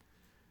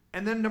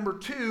 And then number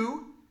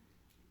two,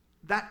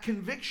 that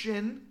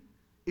conviction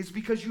is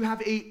because you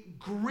have a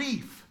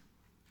grief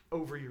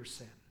over your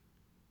sin.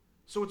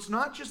 So it's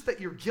not just that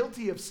you're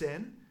guilty of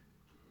sin,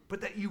 but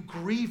that you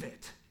grieve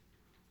it.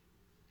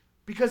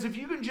 Because if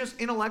you can just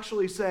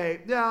intellectually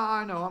say, "Yeah,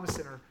 I know, I'm a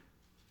sinner,"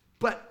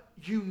 but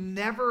you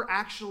never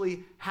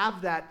actually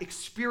have that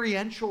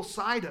experiential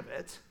side of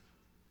it,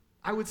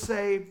 I would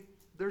say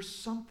there's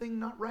something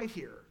not right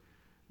here.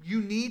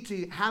 You need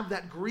to have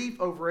that grief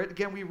over it.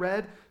 Again, we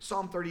read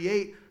Psalm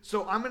 38.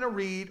 So I'm going to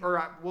read,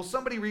 or will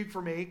somebody read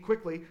for me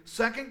quickly,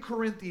 2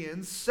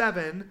 Corinthians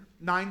 7,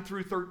 9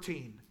 through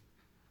 13.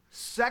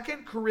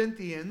 2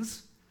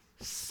 Corinthians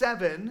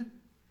 7,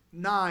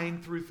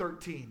 9 through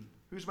 13.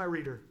 Who's my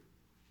reader?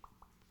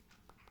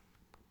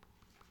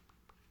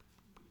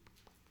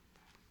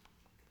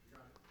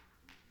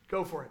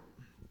 Go for it.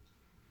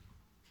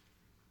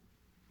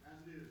 As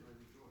it is, I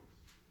rejoice,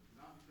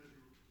 not because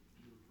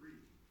you were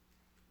grieved,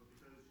 but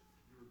because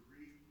your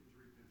grief is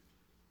repentance.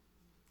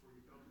 For you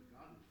felt a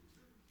godly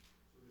grief,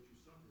 so that you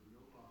suffered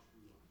no loss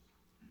through us.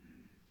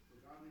 For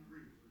godly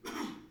grief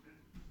produces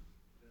repentance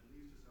that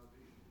leads to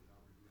salvation without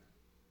regret,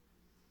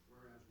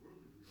 whereas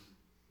worldly grief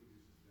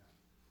produces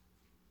death.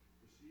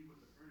 For see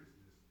what the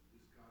earnestness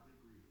this godly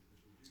grief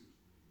has produced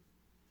in you,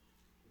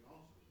 but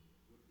also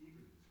what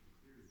eagerness to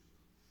clear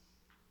yourself,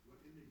 what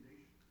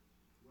indignation,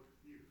 what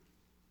fear,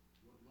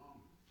 what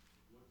longing,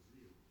 what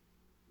zeal,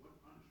 what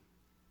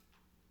punishment.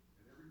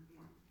 At every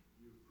point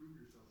you have proved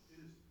yourself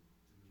innocent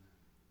in the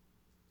matter.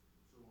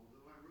 So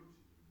although I wrote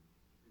to you,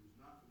 it was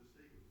not for the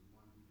sake of the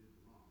one who did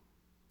the wrong,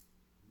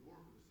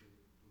 nor for the sake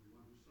of the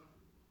one who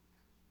suffered the wrong,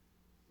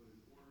 but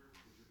in order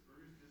that your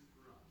earnestness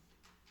for us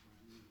might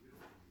be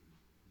revealed to you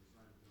in the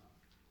sight of God.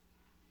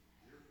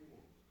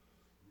 Therefore,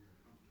 we are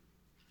comforted.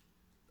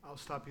 I'll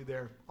stop you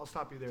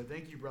there.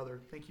 Thank you,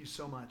 brother. Thank you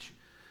so much.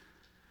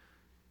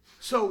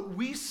 So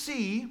we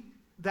see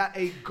that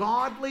a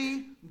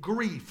godly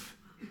grief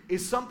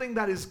is something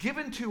that is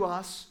given to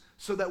us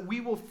so that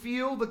we will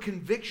feel the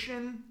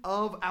conviction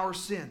of our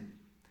sin.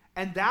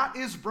 And that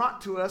is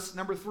brought to us,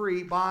 number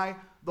 3, by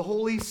the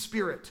Holy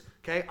Spirit.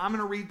 Okay, I'm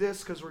going to read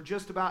this because we're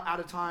just about out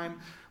of time.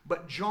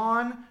 But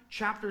John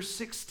chapter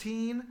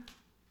 16,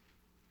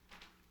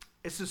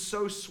 this is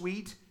so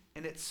sweet.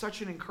 And it's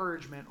such an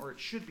encouragement, or it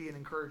should be an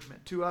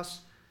encouragement to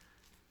us.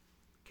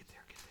 Get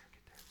there.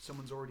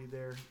 Someone's already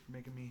there,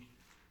 making me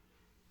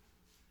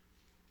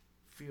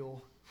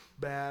feel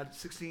bad.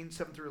 16,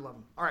 7 through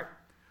 11. All right.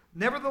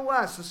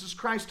 Nevertheless, this is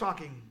Christ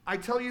talking. I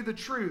tell you the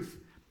truth.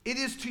 It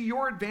is to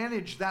your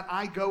advantage that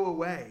I go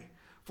away.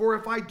 For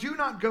if I do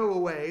not go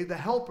away, the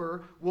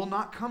Helper will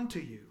not come to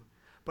you.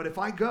 But if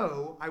I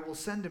go, I will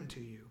send him to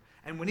you.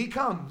 And when he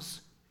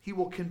comes, he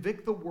will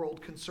convict the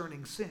world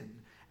concerning sin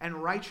and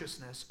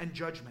righteousness and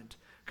judgment.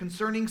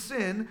 Concerning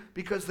sin,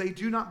 because they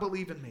do not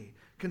believe in me.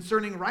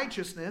 Concerning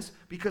righteousness,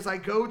 because I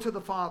go to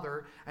the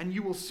Father, and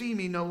you will see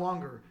me no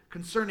longer.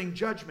 Concerning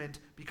judgment,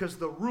 because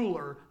the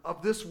ruler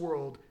of this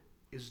world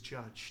is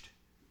judged.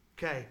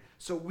 Okay,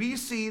 so we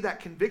see that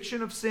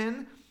conviction of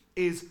sin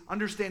is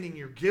understanding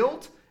your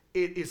guilt.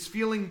 It is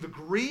feeling the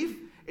grief.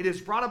 It is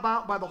brought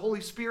about by the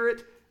Holy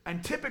Spirit,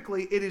 and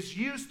typically it is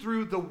used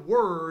through the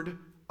Word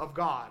of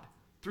God.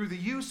 through the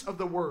use of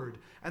the word.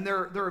 And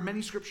there are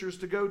many scriptures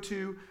to go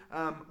to.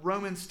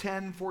 Romans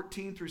 10,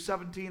 14 through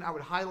 17. I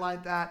would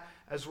highlight that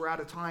as we're out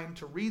of time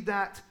to read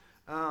that.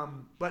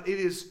 But it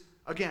is,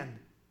 again,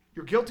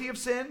 you're guilty of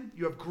sin.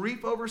 You have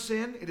grief over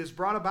sin. It is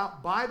brought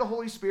about by the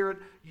Holy Spirit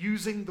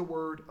using the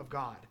word of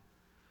God.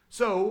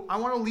 So I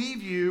want to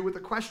leave you with a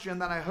question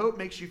that I hope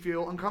makes you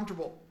feel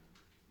uncomfortable.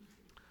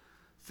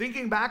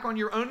 Thinking back on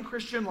your own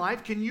Christian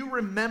life, can you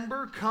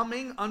remember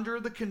coming under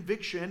the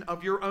conviction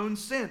of your own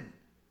sin?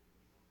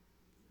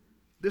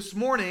 This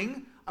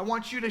morning, I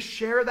want you to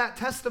share that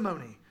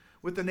testimony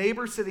with the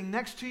neighbor sitting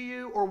next to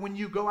you or when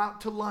you go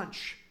out to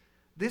lunch.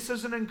 This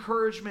is an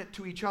encouragement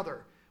to each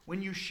other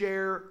when you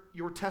share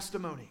your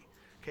testimony.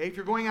 Okay, if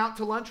you're going out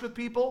to lunch with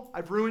people,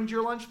 I've ruined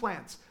your lunch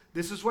plans.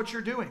 This is what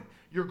you're doing.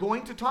 You're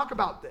going to talk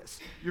about this.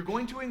 You're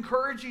going to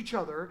encourage each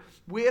other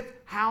with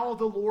how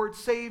the Lord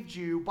saved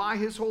you by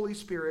his Holy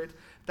Spirit,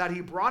 that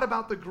he brought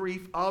about the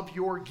grief of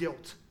your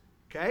guilt.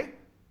 Okay?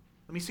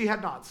 Let me see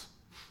head nods.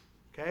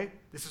 Okay?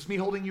 This is me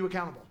holding you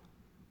accountable.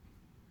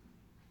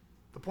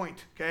 The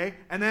point. Okay?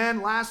 And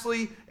then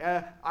lastly,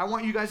 I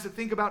want you guys to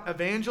think about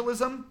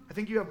evangelism. I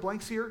think you have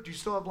blanks here. Do you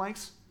still have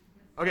blanks?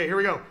 Okay, here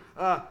we go.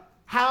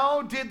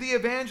 How did the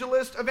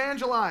evangelist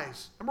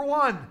evangelize? Number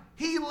one,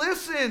 he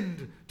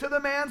listened to the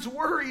man's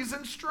worries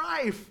and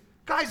strife.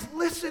 Guys,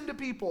 listen to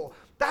people.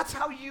 That's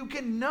how you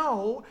can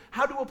know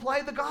how to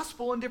apply the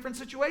gospel in different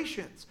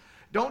situations.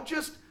 Don't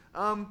just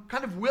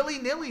kind of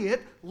willy-nilly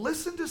it.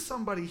 Listen to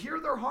somebody. Hear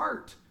their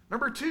heart.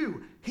 Number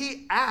two,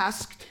 he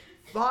asked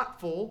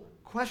thoughtful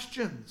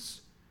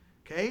questions.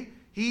 Okay?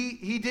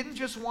 He didn't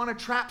just want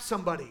to trap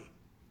somebody.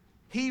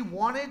 He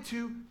wanted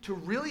to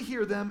really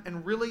hear them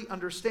and really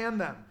understand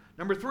them.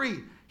 Number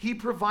three, he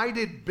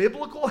provided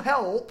biblical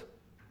help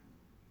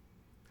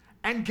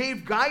and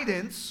gave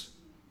guidance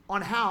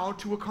on how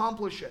to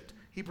accomplish it.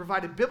 He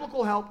provided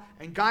biblical help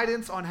and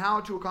guidance on how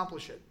to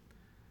accomplish it.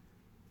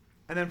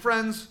 And then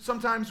friends,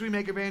 sometimes we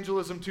make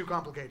evangelism too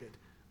complicated,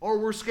 or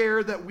we're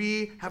scared that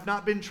we have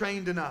not been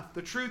trained enough.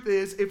 The truth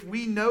is, if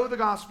we know the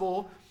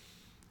gospel,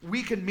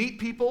 we can meet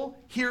people,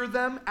 hear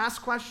them,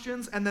 ask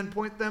questions, and then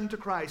point them to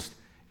Christ.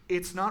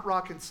 It's not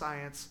rocket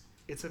science,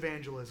 it's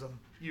evangelism.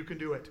 You can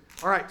do it.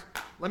 All right,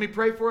 let me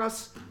pray for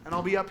us, and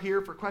I'll be up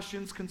here for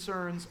questions,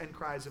 concerns, and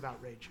cries of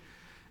outrage.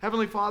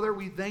 Heavenly Father,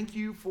 we thank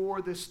you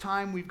for this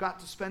time we've got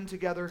to spend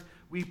together.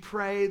 We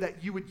pray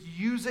that you would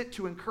use it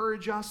to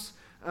encourage us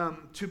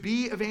to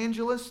be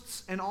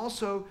evangelists and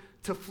also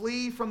to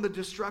flee from the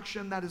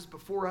destruction that is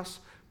before us.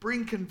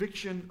 Bring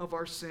conviction of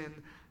our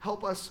sin.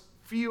 Help us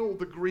feel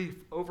the grief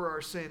over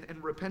our sin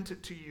and repent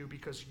it to you,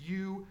 because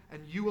you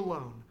and you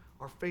alone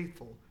are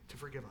faithful to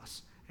forgive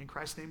us. In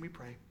Christ's name we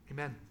pray.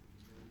 Amen.